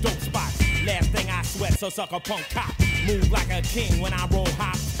on my dope spots. Last thing I sweat, so suck a punk cop. Move like a king when I roll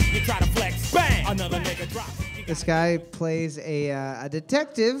hops. You try to flex, bang, another nigga drops. This guy plays a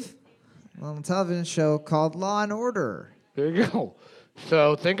detective on a television show called Law and Order. There you go.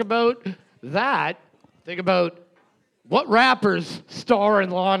 So think about that. Think about what rappers star in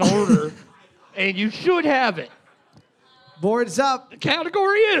Law and Order, and you should have it. Boards up. The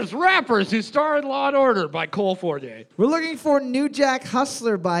category is rappers who star in Law and Order by Cole Fournier. We're looking for New Jack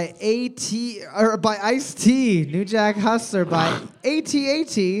Hustler by by Ice-T. New Jack Hustler by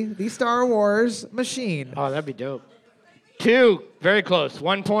AT-AT, the Star Wars machine. Oh, that'd be dope. 2, very close.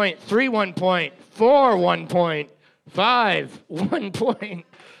 1 point. 3, 1 point. 4, 1 point. 5, 1 point.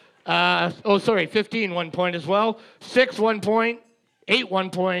 15, 1 point as well. 6, 1 point. 8, 1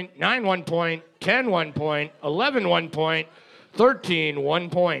 point. 9, 1 point. 10, 1 point. 11, 1 point. 13, 1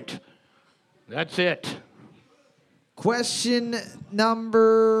 point. That's it. Question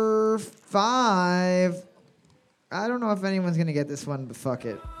number 5. I don't know if anyone's going to get this one, but fuck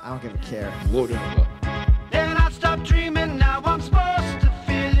it. I don't give a care. Whatever. Then I stopped dreaming, now I'm supposed to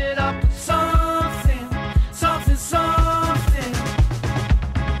fill it up with something, something, something.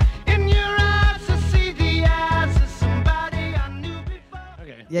 In your eyes, I see the eyes of somebody I knew before.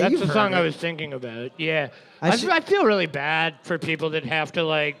 Okay. Yeah, That's you've the heard song I it. was thinking about. Yeah. I I, should- I feel really bad for people that have to,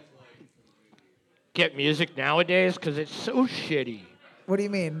 like, get music nowadays because it's so shitty. What do you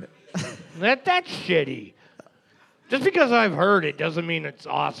mean? That's shitty. Just because I've heard it doesn't mean it's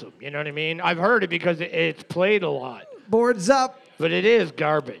awesome. You know what I mean? I've heard it because it's played a lot, Boards up. but it is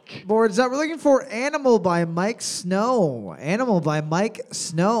garbage. Boards up. We're looking for Animal by Mike Snow. Animal by Mike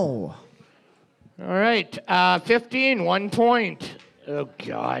Snow. All right. 15, 1 point. Oh,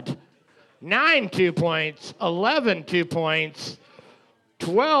 God. 9, 2 points. 11, 2 points.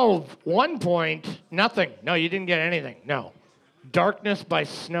 12, 1 point. Nothing. No, you didn't get anything. No. Darkness by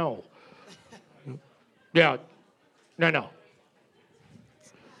Snow. Yeah. No.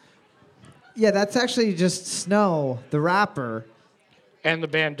 Yeah, that's actually just Snow, the rapper. And the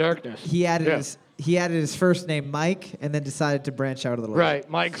band Darkness. He added Yeah. his first name Mike and then decided to branch out a little. Right,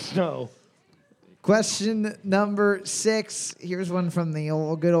 Mike Snow. Question number 6. Here's one from the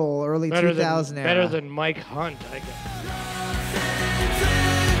good old early 2000 era. Better than Mike Hunt, I guess.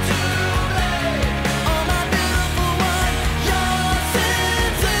 Oh, my beautiful one,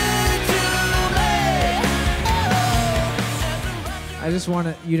 you're I just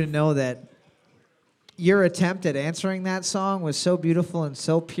want you to know that your attempt at answering that song was so beautiful and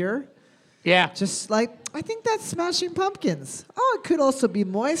so pure. Yeah. Just like, I think that's Smashing Pumpkins. Oh, it could also be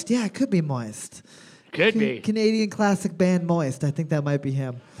Moist. Yeah, it could be Moist. Could be. Canadian classic band Moist. I think that might be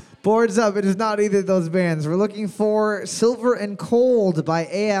him. Boards up. It is not either of those bands. We're looking for Silver and Cold by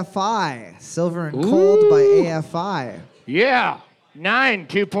AFI. Silver and Cold by AFI. Yeah. 9,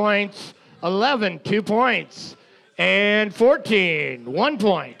 2 points. 11, 2 points. And 14, 1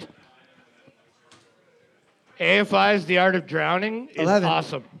 point. AFI's The Art of Drowning is 11.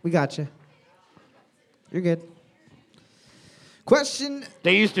 awesome. We got you. You're good. Question.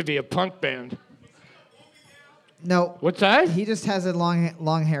 They used to be a punk band. No. What's that? He just has a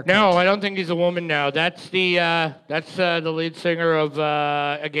long haircut. No, I don't think he's a woman now. That's the lead singer of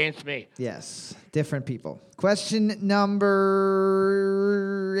Against Me. Yes, different people. Question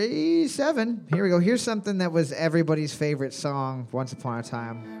number 7. Here we go. Here's something that was everybody's favorite song once upon a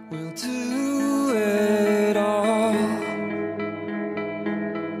time. We'll do it all.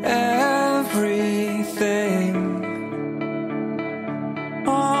 Everything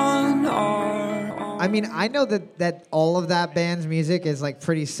on our own. I mean, I know that all of that band's music is like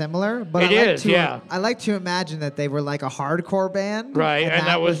pretty similar, but It is, yeah. I like to imagine that they were like a hardcore band. Right, and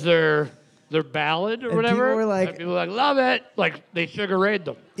that was their ballad or And whatever. people were like- And people were like, love it. Like, they Sugar Rayed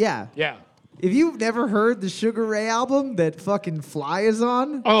them. Yeah. Yeah. If you've never heard the Sugar Ray album that fucking Fly is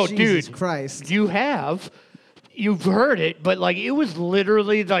on, Oh, Jesus dude. Christ. You've heard it, but like it was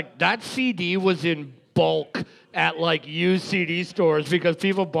literally like that CD was in bulk at like used CD stores because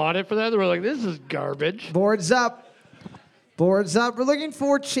people bought it for that. They were like, this is garbage. Boards up. Boards up. We're looking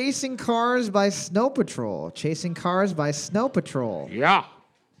for Chasing Cars by Snow Patrol. Chasing Cars by Snow Patrol. Yeah.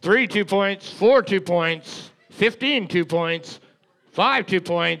 3 2 points, 4 2 points, 15 2 points, 5 2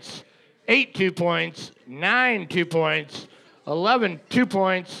 points, 8 2 points, 9 2 points, 11 2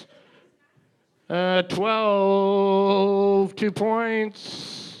 points, 12 2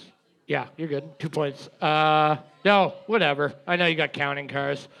 points. Yeah, you're good. 2 points. No, whatever. I know you got counting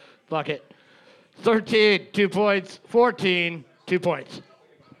cars. Fuck it. 13 2 points, 14 2 points.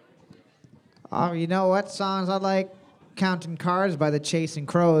 Oh, you know what songs I like? Counting Cars by the Chasing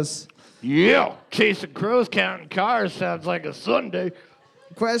Crows. Yeah, chasing crows, counting cars sounds like a Sunday.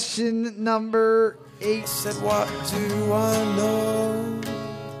 Question number 8. Said, what do I know?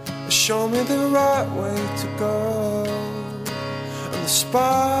 Show me the right way to go. And the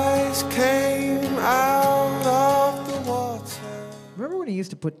spies came out of the water. Remember when he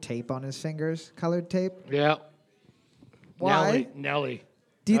used to put tape on his fingers? Colored tape? Yeah. Why? Nelly.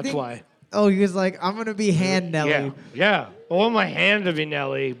 Do you That's think- why. Oh, he was like, I'm going to be hand Nelly. Yeah. Yeah. I want my hand to be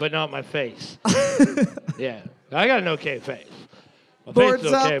Nelly, but not my face. Yeah. I got an okay face. My Boards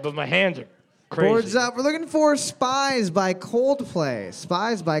face is okay, up. but my hands are crazy. Boards up. We're looking for Spies by Coldplay.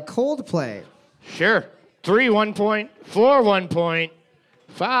 Spies by Coldplay. Sure. 3 1 point, 4 1 point,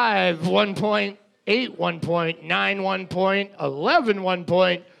 5 1 point, 8 1 point, 9 1 point, 11 1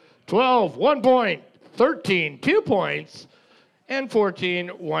 point, 12 1 point, 13 2 points, and 14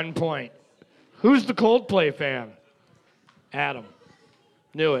 1 point. Who's the Coldplay fan? Adam.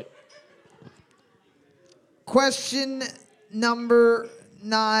 Knew it. Question number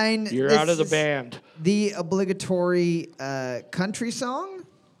 9. You're This out of the is band. The obligatory country song.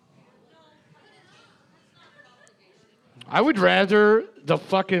 I would rather the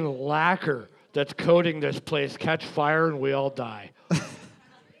fucking lacquer that's coating this place catch fire and we all die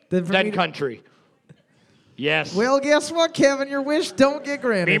Then for me than to- country. Yes. Well, guess what, Kevin? Your wish don't get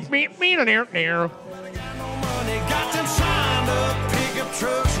granted. Meep, meep, meep, near, near. Money got them signed up pickup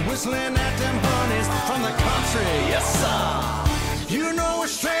trucks, whistling at them honeys from the country. Yes, sir. You know we're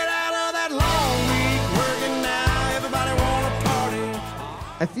straight out of that long week working now. Everybody wanna party.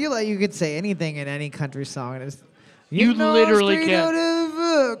 I feel like you could say anything in any country song. And it's, You know literally I'm straight can. out of a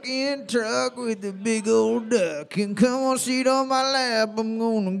fucking truck with a big old duck. And come on, sit on my lap. I'm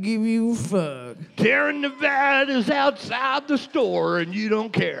gonna give you a fuck. Terra Nevada's outside the store and you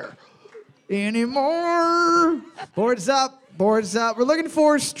don't care. Anymore. Boards up. Boards up. We're looking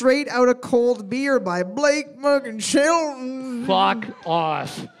for Straight Outta Cold Beer by Blake Muggin Shelton. Fuck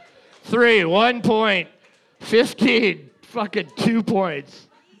off. 3 1 point. 15 fucking 2 points.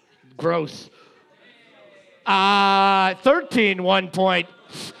 Gross. 13 1 point.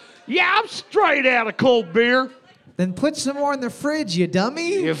 Yeah, I'm straight out of cold beer. Then put some more in the fridge, you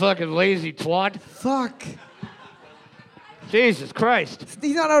dummy. You fucking lazy twat. Fuck. Jesus Christ.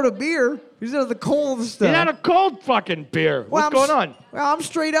 He's not out of beer. He's out of the cold stuff. Get out of cold fucking beer. Well, What's going on? Well, I'm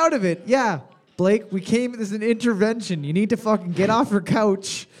straight out of it. Yeah. Blake, we came as an intervention. You need to fucking get off your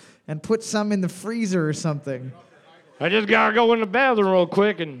couch and put some in the freezer or something. I just gotta go in the bathroom real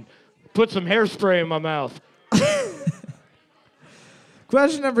quick and put some hairspray in my mouth.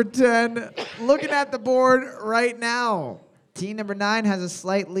 Question number 10. Looking at the board right now. Team number 9 has a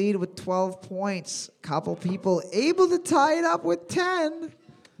slight lead with 12 points. Couple people able to tie it up with 10.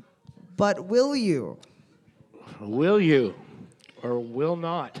 But will you? Will you or will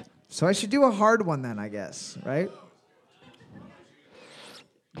not? So I should do a hard one then, I guess, right?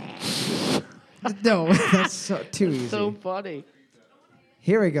 No, that's too easy. So funny.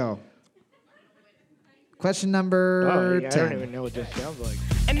 Here we go. Question number Oh, yeah, I 10. don't even know what this sounds like.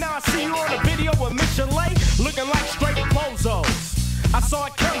 And now I see you on a video with Michelet, looking like straight bozos. I saw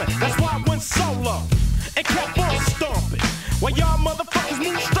it coming, that's why I went solo. and kept on stomping. While y'all motherfuckers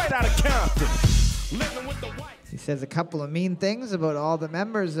move straight out of Compton. Living with the white. He says a couple of mean things about all the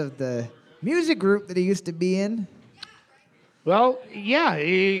members of the music group that he used to be in. Well, yeah,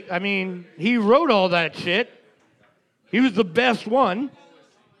 he wrote all that shit. He was the best one.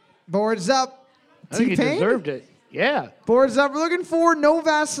 Boards up. I think he T-Pain? deserved it. Yeah. Boards up. We're looking for No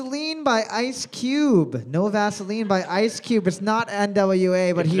Vaseline by Ice Cube. No Vaseline by Ice Cube. It's not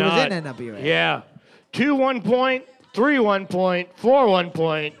NWA, but It's he was not. in NWA. Yeah. 2 1 point, 3 1 point, 4 1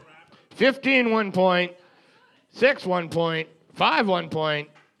 point, 15 1 point, 6 1 point, 5 1 point,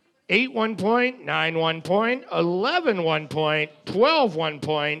 8 1 point, 9 1 point, 11 1 point, 12 1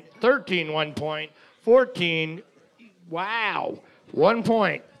 point, 13 1 point, 14. Wow. 1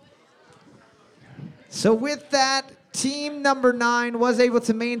 point. So with that, team number 9 was able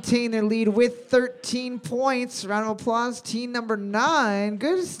to maintain their lead with 13 points. Round of applause, team number 9.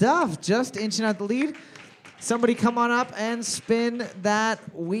 Good stuff. Just inching out the lead. Somebody come on up and spin that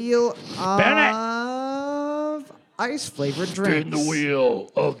wheel of ice-flavored drinks. Spin the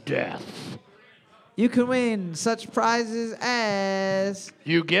wheel of death. You can win such prizes as...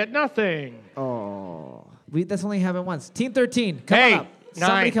 You get nothing. Oh, that's only happened once. Team 13, come Hey, on up.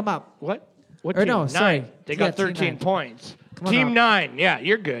 Somebody 9. come up. What? What Or team? no, 9. sorry. They Yeah, got team 13 9. points. Come on Team up. 9. Yeah,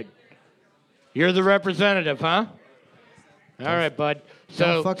 you're good. You're the representative, huh? All right, bud. So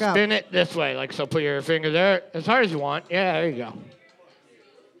don't fuck up. spin it this way. Like, so put your finger there as hard as you want. Yeah, there you go.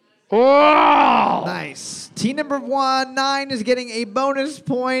 Oh! Nice. Team number 9 is getting a bonus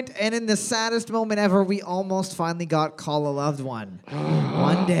point, and in the saddest moment ever, we almost finally got Call a Loved One.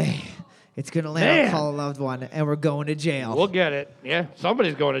 One day, it's going to land on Man. Call a Loved One, and we're going to jail. We'll get it. Yeah,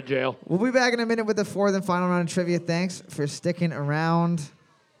 somebody's going to jail. We'll be back in a minute with the 4th and final round of trivia. Thanks for sticking around.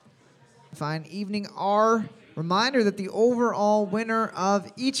 Fine evening, R. Reminder that the overall winner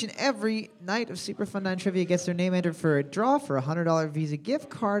of each and every night of Super Fun 9 Trivia gets their name entered for a draw for a $100 Visa gift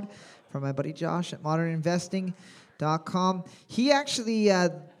card from my buddy Josh at moderninvesting.com. He actually,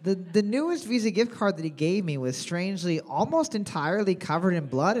 the newest Visa gift card that he gave me was strangely almost entirely covered in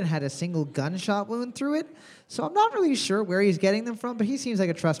blood and had a single gunshot wound through it. So I'm not really sure where he's getting them from, but he seems like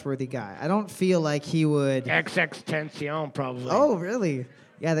a trustworthy guy. I don't feel like he would... XXXTentacion, probably. Oh, really?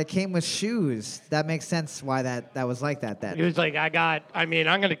 Yeah, that came with shoes. That makes sense why that was like that. He was like, I'm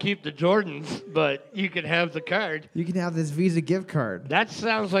going to keep the Jordans, but you can have the card. You can have this Visa gift card. That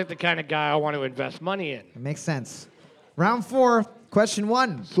sounds like the kind of guy I want to invest money in. It makes sense. Round 4, question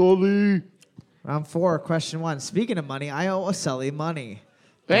 1. Sully. Round 4, question 1. Speaking of money, I owe Sully money.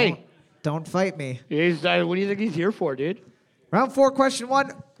 Hey. Don't fight me. What do you think he's here for, dude? Round 4, question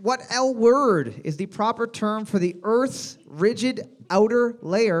 1. What L word is the proper term for the Earth's rigid outer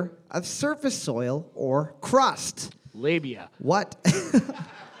layer of surface soil or crust? Labia. What?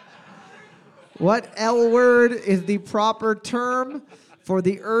 What L word is the proper term for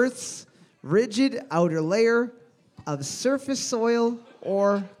the Earth's rigid outer layer of surface soil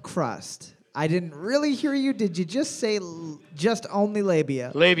or crust? I didn't really hear you. Did you just say just only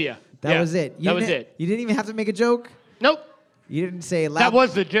labia? Labia. That was it. That was it. You didn't even have to make a joke? Nope. You didn't say That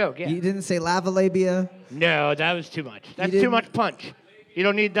was the joke, yeah. You didn't say lava labia? No, that was too much. That's didn't- too much punch. You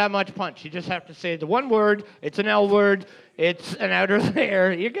don't need that much punch. You just have to say the one word. It's an L word. It's an outer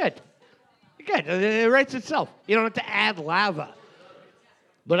layer. You're good. You're good. It writes itself. You don't have to add lava.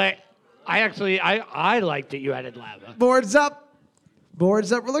 But I like that you added lava. Boards up.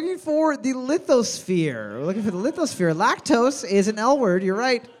 Boards up. We're looking for the lithosphere. We're looking for the lithosphere. Lactose is an L word. You're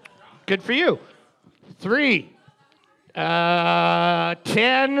right. Good for you. 3,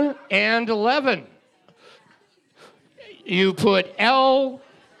 10, and 11. You put L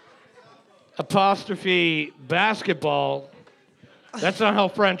apostrophe basketball. That's not how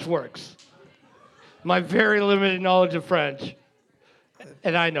French works. My very limited knowledge of French,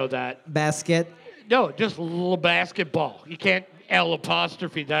 and I know that. Basket. No, just a little basketball. You can't L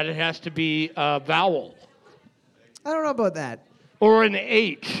apostrophe that. It has to be a vowel I don't know about that. or an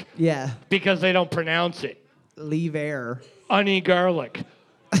H Yeah. because they don't pronounce it. Leave air. Honey garlic.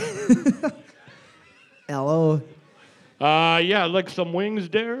 L-O. Yeah, like some wings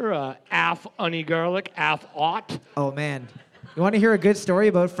there. Af honey garlic. Af ought. Oh, man. You want to hear a good story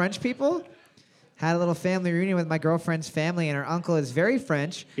about French people? Had a little family reunion with my girlfriend's family, and her uncle is very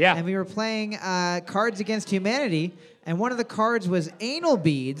French. Yeah. And we were playing Cards Against Humanity, and one of the cards was anal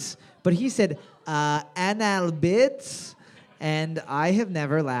beads, but he said, anal bits, and I have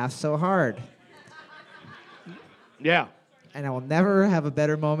never laughed so hard. Yeah. And I will never have a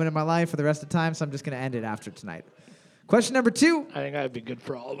better moment in my life for the rest of the time, so I'm just going to end it after tonight. Question number 2. I think that would be good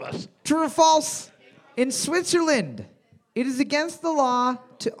for all of us. True or false? In Switzerland, It is against the law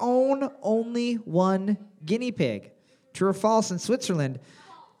to own only one guinea pig. True or false? In Switzerland,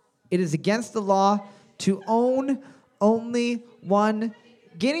 it is against the law to own only one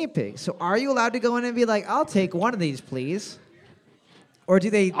guinea pig. So are you allowed to go in and be like, I'll take one of these, please? Or do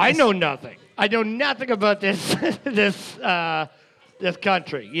they... I know nothing. I know nothing about this this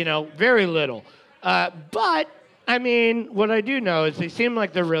country. You know, very little. But I mean, what I do know is they seem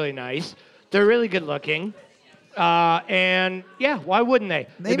like they're really nice. They're really good looking. And yeah, why wouldn't they?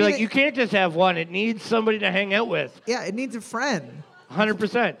 They'd Maybe be like, they- you can't just have one. It needs somebody to hang out with. Yeah, it needs a friend.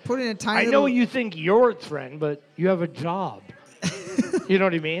 100%. Put it in a I tiny know little... you think you're its friend, but you have a job. You know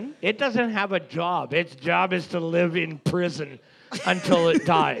what I mean? It doesn't have a job. Its job is to live in prison until it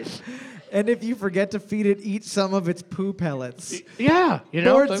dies. And if you forget to feed it, eat some of its poo pellets. Yeah, you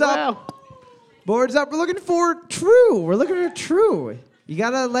know. Boards it's like, up. well, Boards up. We're looking for true. We're looking for true. You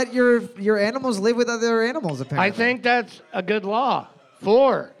gotta let your animals live with other animals, apparently. I think that's a good law.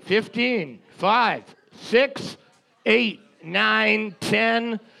 4, 15, 5, 6, 8, 9,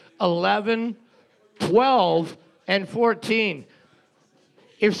 10, 11, 12, and 14.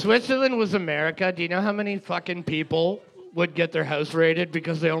 If Switzerland was America, do you know how many fucking people would get their house raided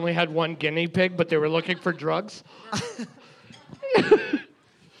because they only had one guinea pig, but they were looking for drugs?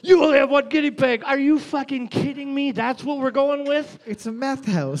 You only have one guinea pig. Are you fucking kidding me? That's what we're going with? It's a meth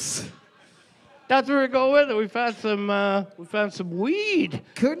house. That's what we're going with. We found some weed.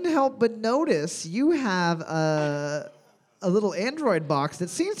 Couldn't help but notice you have a little Android box that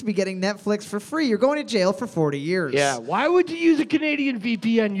seems to be getting Netflix for free. You're going to jail for 40 years. Yeah, why would you use a Canadian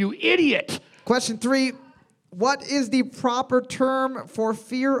VPN, you idiot? Question 3. What is the proper term for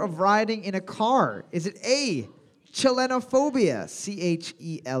fear of riding in a car? Is it A, Chilenophobia,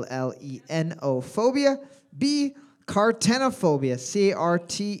 Cheleno phobia, B, Cartenophobia,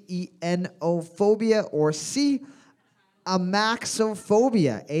 Cartenophobia, or C,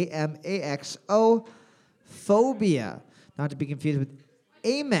 Amaxophobia, Amaxo phobia? Not to be confused with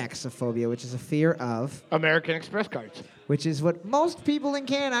Amaxophobia, which is a fear of, American Express cards. which is what most people in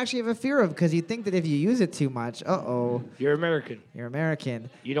Canada actually have a fear of, because you think that if you use it too much, You're American. you're American.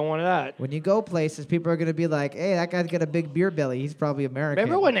 You don't want that. When you go places, people are going to be like, hey, that guy's got a big beer belly. He's probably American.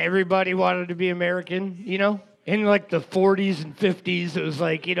 Remember when everybody wanted to be American, you know? In like the 40s and 50s, it was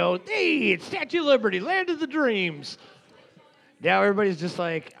like, you know, hey, it's Statue of Liberty, land of the dreams. Now everybody's just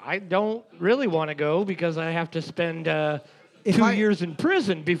like, I don't really want to go because I have to spend 2 years in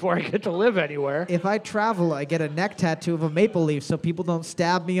prison before I get to live anywhere. If I travel, I get a neck tattoo of a maple leaf so people don't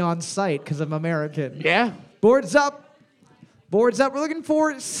stab me on sight because I'm American. Yeah. Boards up. Boards up. We're looking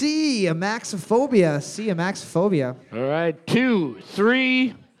for C, Amaxophobia. C, Amaxophobia. All right. 2,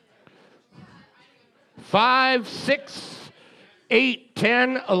 3, 5, 6, 8,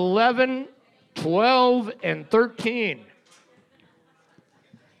 10, 11, 12, and 13.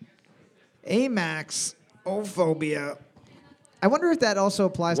 Amaxophobia. I wonder if that also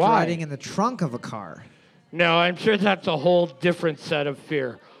applies to Why? riding in the trunk of a car. No, I'm sure that's a whole different set of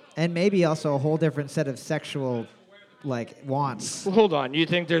fear. And maybe also a whole different set of sexual, wants. Well, hold on. You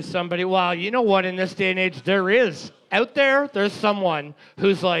think there's somebody? Well, you know what? In this day and age, there is. Out there, there's someone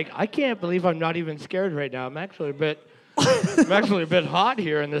who's like, I can't believe I'm not even scared right now. I'm actually a bit hot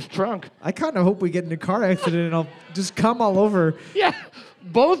here in this trunk. I kind of hope we get in a car accident and I'll just come all over. Yeah,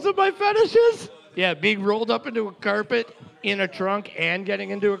 both of my fetishes? Yeah, being rolled up into a carpet in a trunk and getting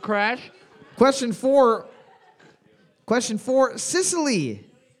into a crash. Question 4. Sicily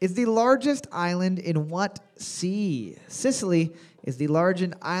is the largest island in what sea? Sicily is the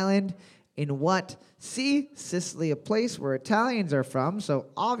largest island in what sea? Sicily, a place where Italians are from, so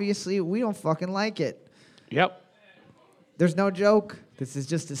obviously we don't fucking like it. Yep, There's no joke. This is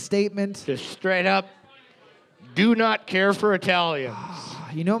just a statement. just straight up. Do not care for Italians.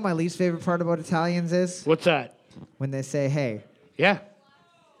 You know what my least favorite part about Italians is? What's that? When they say, hey. Yeah.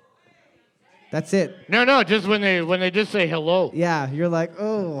 That's it. No, just when they just say hello. Yeah, you're like,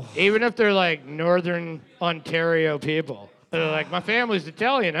 oh. Even if they're like Northern Ontario people. They're like, my family's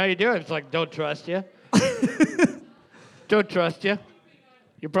Italian. How you doing? It's like, don't trust you. Don't trust you.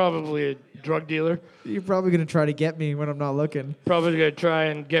 You're probably a drug dealer. You're probably going to try to get me when I'm not looking. Probably going to try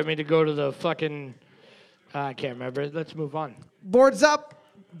and get me to go to the fucking... I can't remember. Let's move on. Boards up.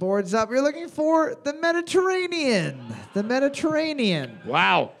 Boards up. You're looking for the Mediterranean. The Mediterranean.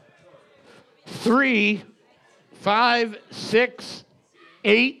 Wow. 3, 5, 6,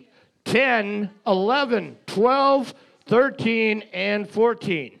 8, 10, 11, 12, 13, and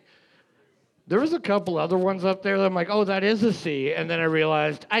 14. There was a couple other ones up there that I'm like, oh, that is a sea. And then I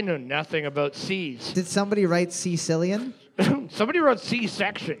realized I know nothing about seas. Did somebody write Sicilian? Somebody wrote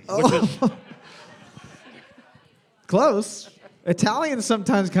C-section, which is... Close. Italians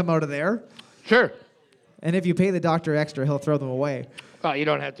sometimes come out of there. Sure. And if you pay the doctor extra, he'll throw them away. Oh, you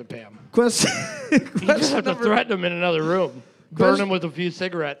don't have to pay him. Question, You just question, have to number, threaten him in another room. Burn him with a few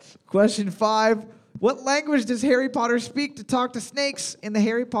cigarettes. question 5. What language does Harry Potter speak to talk to snakes in the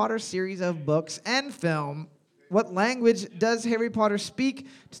Harry Potter series of books and film? What language does Harry Potter speak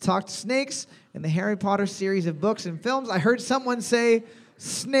to talk to snakes in the Harry Potter series of books and films? I heard someone say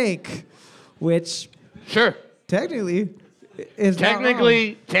snake, which Sure. technically is not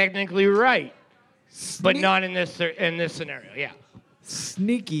wrong. Technically right, but not in this scenario. Yeah.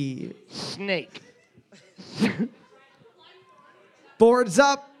 Sneaky. Snake. Boards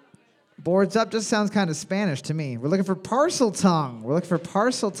up. Boards up just sounds kind of Spanish to me. We're looking for parcel tongue.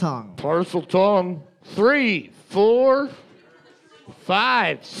 Parcel tongue. 3, 4,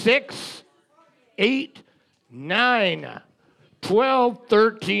 5, 6, 8, 9, 12,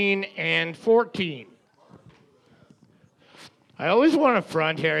 13, and 14. I always want to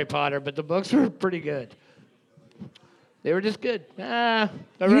front Harry Potter, but the books were pretty good. They were just good. I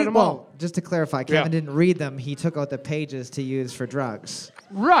read them all. Just to clarify, Kevin Yeah. didn't read them. He took out the pages to use for drugs.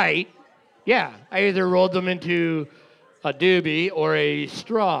 Right. Yeah. I either rolled them into a doobie or a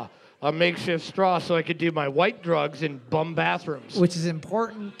straw, a makeshift straw, so I could do my white drugs in bum bathrooms. Which is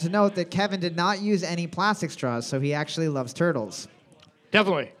important to note that Kevin did not use any plastic straws, so he actually loves turtles.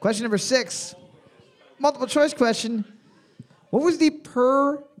 Definitely. Question number 6. Multiple choice question. What was the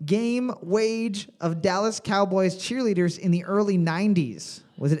per game wage of Dallas Cowboys cheerleaders in the early 90s?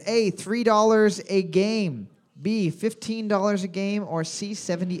 Was it A, $3 a game, B, $15 a game, or C,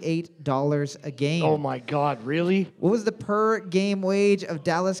 $78 a game? Oh my God, really? What was the per game wage of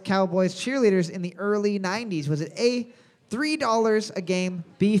Dallas Cowboys cheerleaders in the early 90s? Was it A, $3 a game,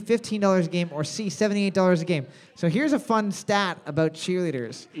 B, $15 a game, or C, $78 a game? So here's a fun stat about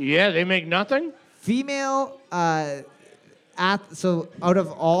cheerleaders. Yeah, they make nothing? Female, so out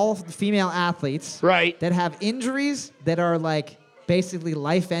of all female athletes Right. that have injuries that are like basically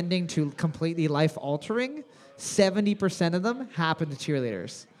life-ending to completely life-altering, 70% of them happen to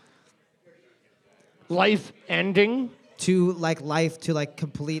cheerleaders. Life ending? To like life, to like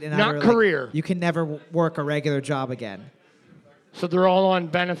complete and Not utter, career. Like, you can never work a regular job again. So they're all on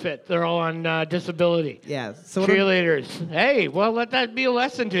benefit. They're all on disability. Yeah. So what I'm- Cheerleaders. Hey, well, let that be a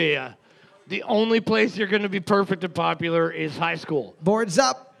lesson to you. The only place you're going to be perfect and popular is high school. boards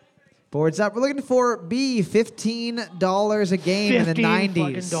up. Boards up. We're looking for B, $15 a game in the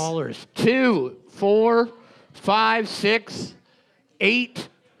 90s. fucking dollars. 2, 4, 5, 6, 8.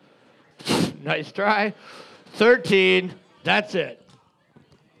 Nice try. 13. That's it.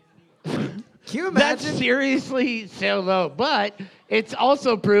 Can you That's imagine? seriously so low. But it's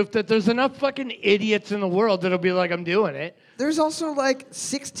also proof that there's enough fucking idiots in the world that'll be like, I'm doing it. There's also like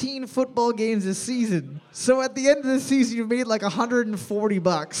 16 football games this season. So at the end of the season, you made like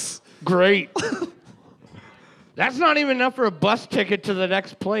 $140. Great. That's not even enough for a bus ticket to the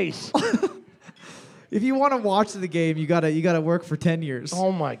next place. If you want to watch the game, you gotta work for 10 years.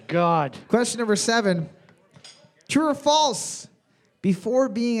 Oh my God. Question number 7. True or false? Before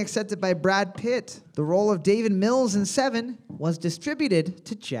being accepted by Brad Pitt, the role of David Mills in Seven was distributed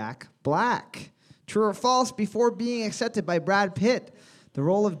to Jack Black. True or false? Before being accepted by Brad Pitt, the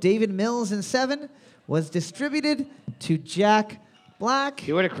role of David Mills in Seven was distributed to Jack Black.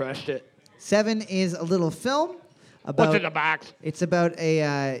 He would have crushed it. Seven is a little film about. What's in the box? It's about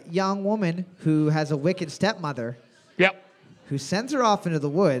a young woman who has a wicked stepmother Yep. who sends her off into the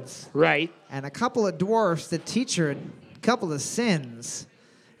woods, Right. and a couple of dwarfs that teach her a couple of sins.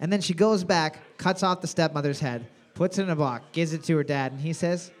 And then she goes back, cuts off the stepmother's head, puts it in a box, gives it to her dad, and he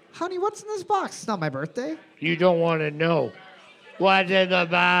says, "Honey, what's in this box? It's not my birthday." You don't want to know. What's in the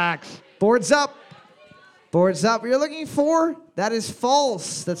box? Boards up. Boards up. You're looking for? That is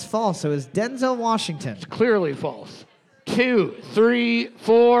false. That's false. So it's Denzel Washington. Clearly false. 2, 3,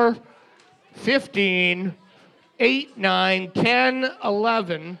 4, 15, 8, 9, 10,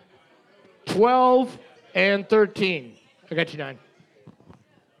 11, 12, and 13. I got you 9.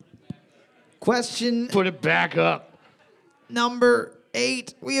 Question Put it back up. number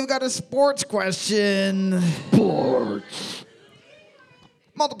 8. We have got a sports question. Sports.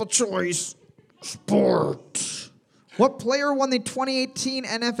 Multiple choice. Sport. What player won the 2018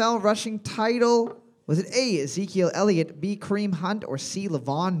 NFL rushing title? Was it A, Ezekiel Elliott, B, Kareem Hunt, or C,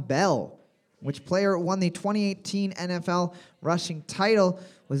 Le'Veon Bell? Which player won the 2018 NFL rushing title?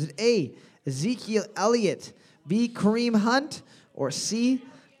 Was it A, Ezekiel Elliott, B, Kareem Hunt, or C,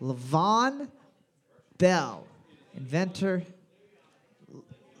 Le'Veon Bell? Inventor.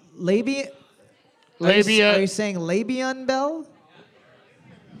 Labia. Are you saying Le'Veon Bell?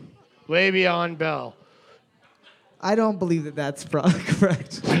 Le'Veon Bell. I don't believe that that's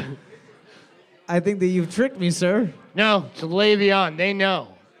correct. I think that you've tricked me, sir. No, it's Levion. They know.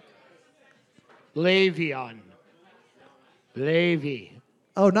 Levion. Levi.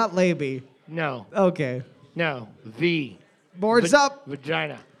 Oh, not Levy. No. Okay. No. V. Boards up.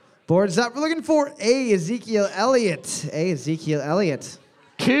 Vagina. Boards up. We're looking for A, Ezekiel Elliott. A, Ezekiel Elliott.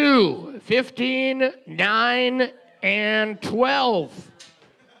 2, 15, 9, and 12.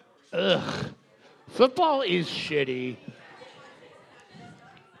 Ugh. Football is shitty.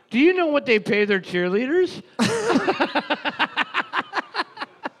 Do you know what they pay their cheerleaders?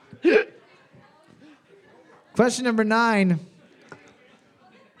 Question number 9.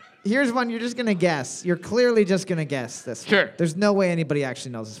 Here's one you're just going to guess. You're clearly just going to guess this. Sure. One. There's no way anybody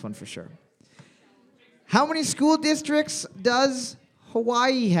actually knows this one for sure. How many school districts does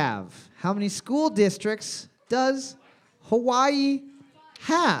Hawaii have? How many school districts does Hawaii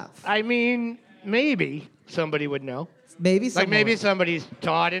have? I mean, maybe somebody would know. Maybe Like someone. maybe somebody's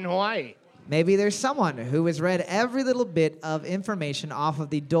taught in Hawaii. Maybe there's someone who has read every little bit of information off of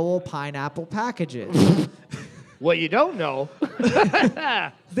the Dole pineapple packages. What you don't know.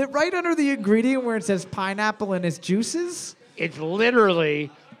 That right under the ingredient where it says pineapple and its juices? It's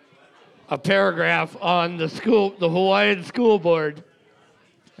literally a paragraph on the Hawaiian school board.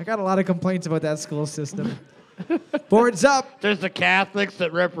 I got a lot of complaints about that school system. Boards up. There's the Catholics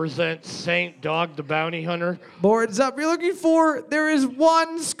that represent Saint Dog the Bounty Hunter. Boards up. You're looking for, there is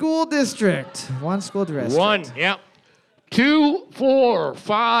one school district. One school district. 1, yep. 2, 4,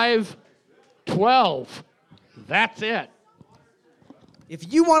 5, 12. That's it.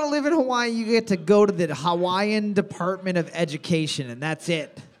 If you want to live in Hawaii, you get to go to the Hawaiian Department of Education, and that's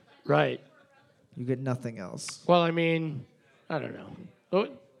it. Right. You get nothing else. Well, I mean, I don't know.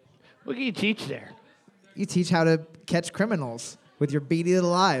 What can you teach there? You teach how to catch criminals with your beady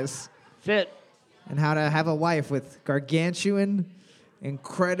little eyes. That's it. And how to have a wife with gargantuan,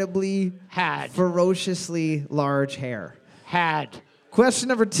 incredibly, Had. ferociously large hair. Had. Question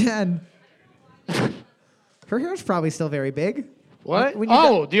number 10. Her hair's probably still very big. What? When you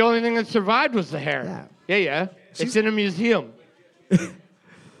Oh, the only thing that survived was the hair. Yeah. Yeah. It's in a museum.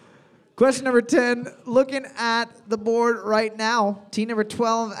 Question number 10. Looking at the board right now, team number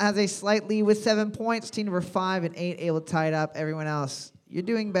 12 has a slight lead with 7 points. Team number 5 and 8 able to tie it up. Everyone else, you're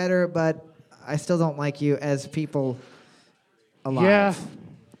doing better, but I still don't like you as people alive. Yeah.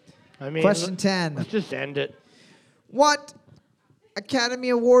 I mean, Question 10. let's just end it. What Academy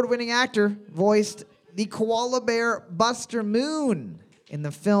Award-winning actor voiced the koala bear Buster Moon in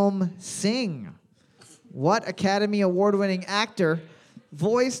the film Sing? What Academy Award-winning actor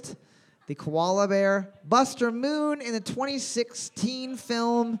voiced the koala bear Buster Moon in the 2016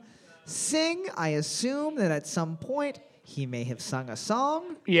 film Sing? I assume that at some point he may have sung a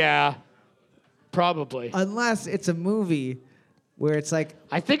song, Yeah. Probably. unless it's a movie where it's like,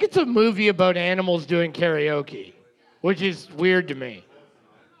 I think it's a movie about animals doing karaoke, which is weird to me.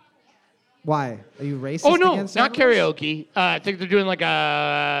 why? Are you racist Oh no, against not animals? karaoke. I think they're doing like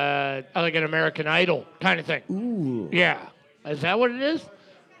an American Idol kind of thing. Ooh. Yeah. Is that what it is?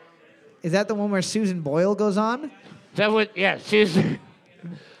 Is that the one where Susan Boyle goes on? Is that what? Yeah,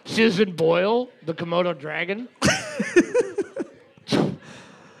 Susan Boyle, the Komodo dragon.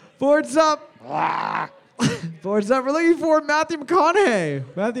 Boards up. Ah, Boards up. We're looking for Matthew McConaughey.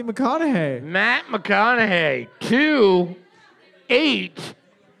 Matthew McConaughey. Matt McConaughey, 2, 8.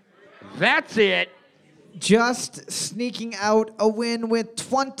 That's it. Just sneaking out a win with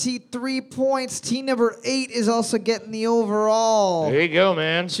 23 points. Team number 8 is also getting the overall. There you go,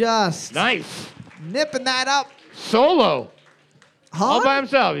 man. Just Nice. nipping that up. Solo. Huh? All by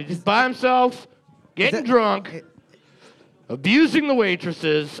himself. He's just by himself, getting that- drunk, abusing the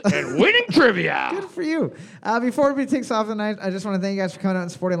waitresses, and winning trivia. Good for you. Before everybody takes off tonight, I just want to thank you guys for coming out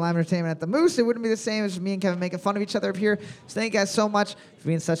and supporting live entertainment at the Moose. It wouldn't be the same as me and Kevin making fun of each other up here. So thank you guys so much for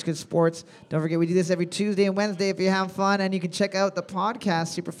being such good sports. Don't forget, we do this every Tuesday and Wednesday if you have fun. And you can check out the podcast,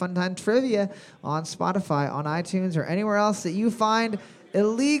 Super Fun Time Trivia, on Spotify, on iTunes, or anywhere else that you find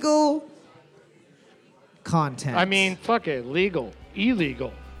illegal content. I mean, fuck it. Legal.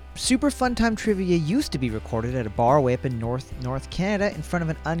 Illegal. Super Fun Time Trivia used to be recorded at a bar way up in North Canada in front of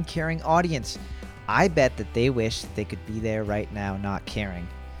an uncaring audience. I bet that they wish they could be there right now not caring.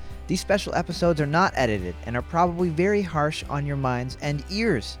 These special episodes are not edited and are probably very harsh on your minds and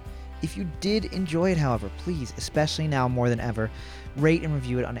ears. If you did enjoy it, however, please, especially now more than ever, rate and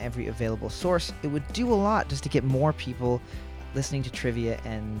review it on every available source. It would do a lot just to get more people listening to trivia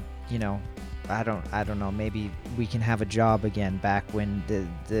and, you know, I don't know, maybe we can have a job again back when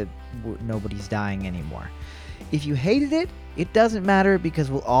nobody's dying anymore. If you hated it, It doesn't matter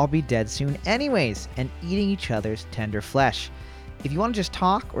because we'll all be dead soon anyways and eating each other's tender flesh. If you want to just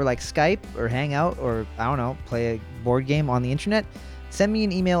talk or like Skype or hang out or, I don't know, play a board game on the internet, send me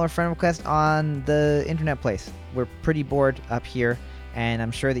an email or friend request on the internet place. We're pretty bored up here, and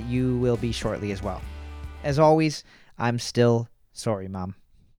I'm sure that you will be shortly as well. As always, I'm still sorry, Mom.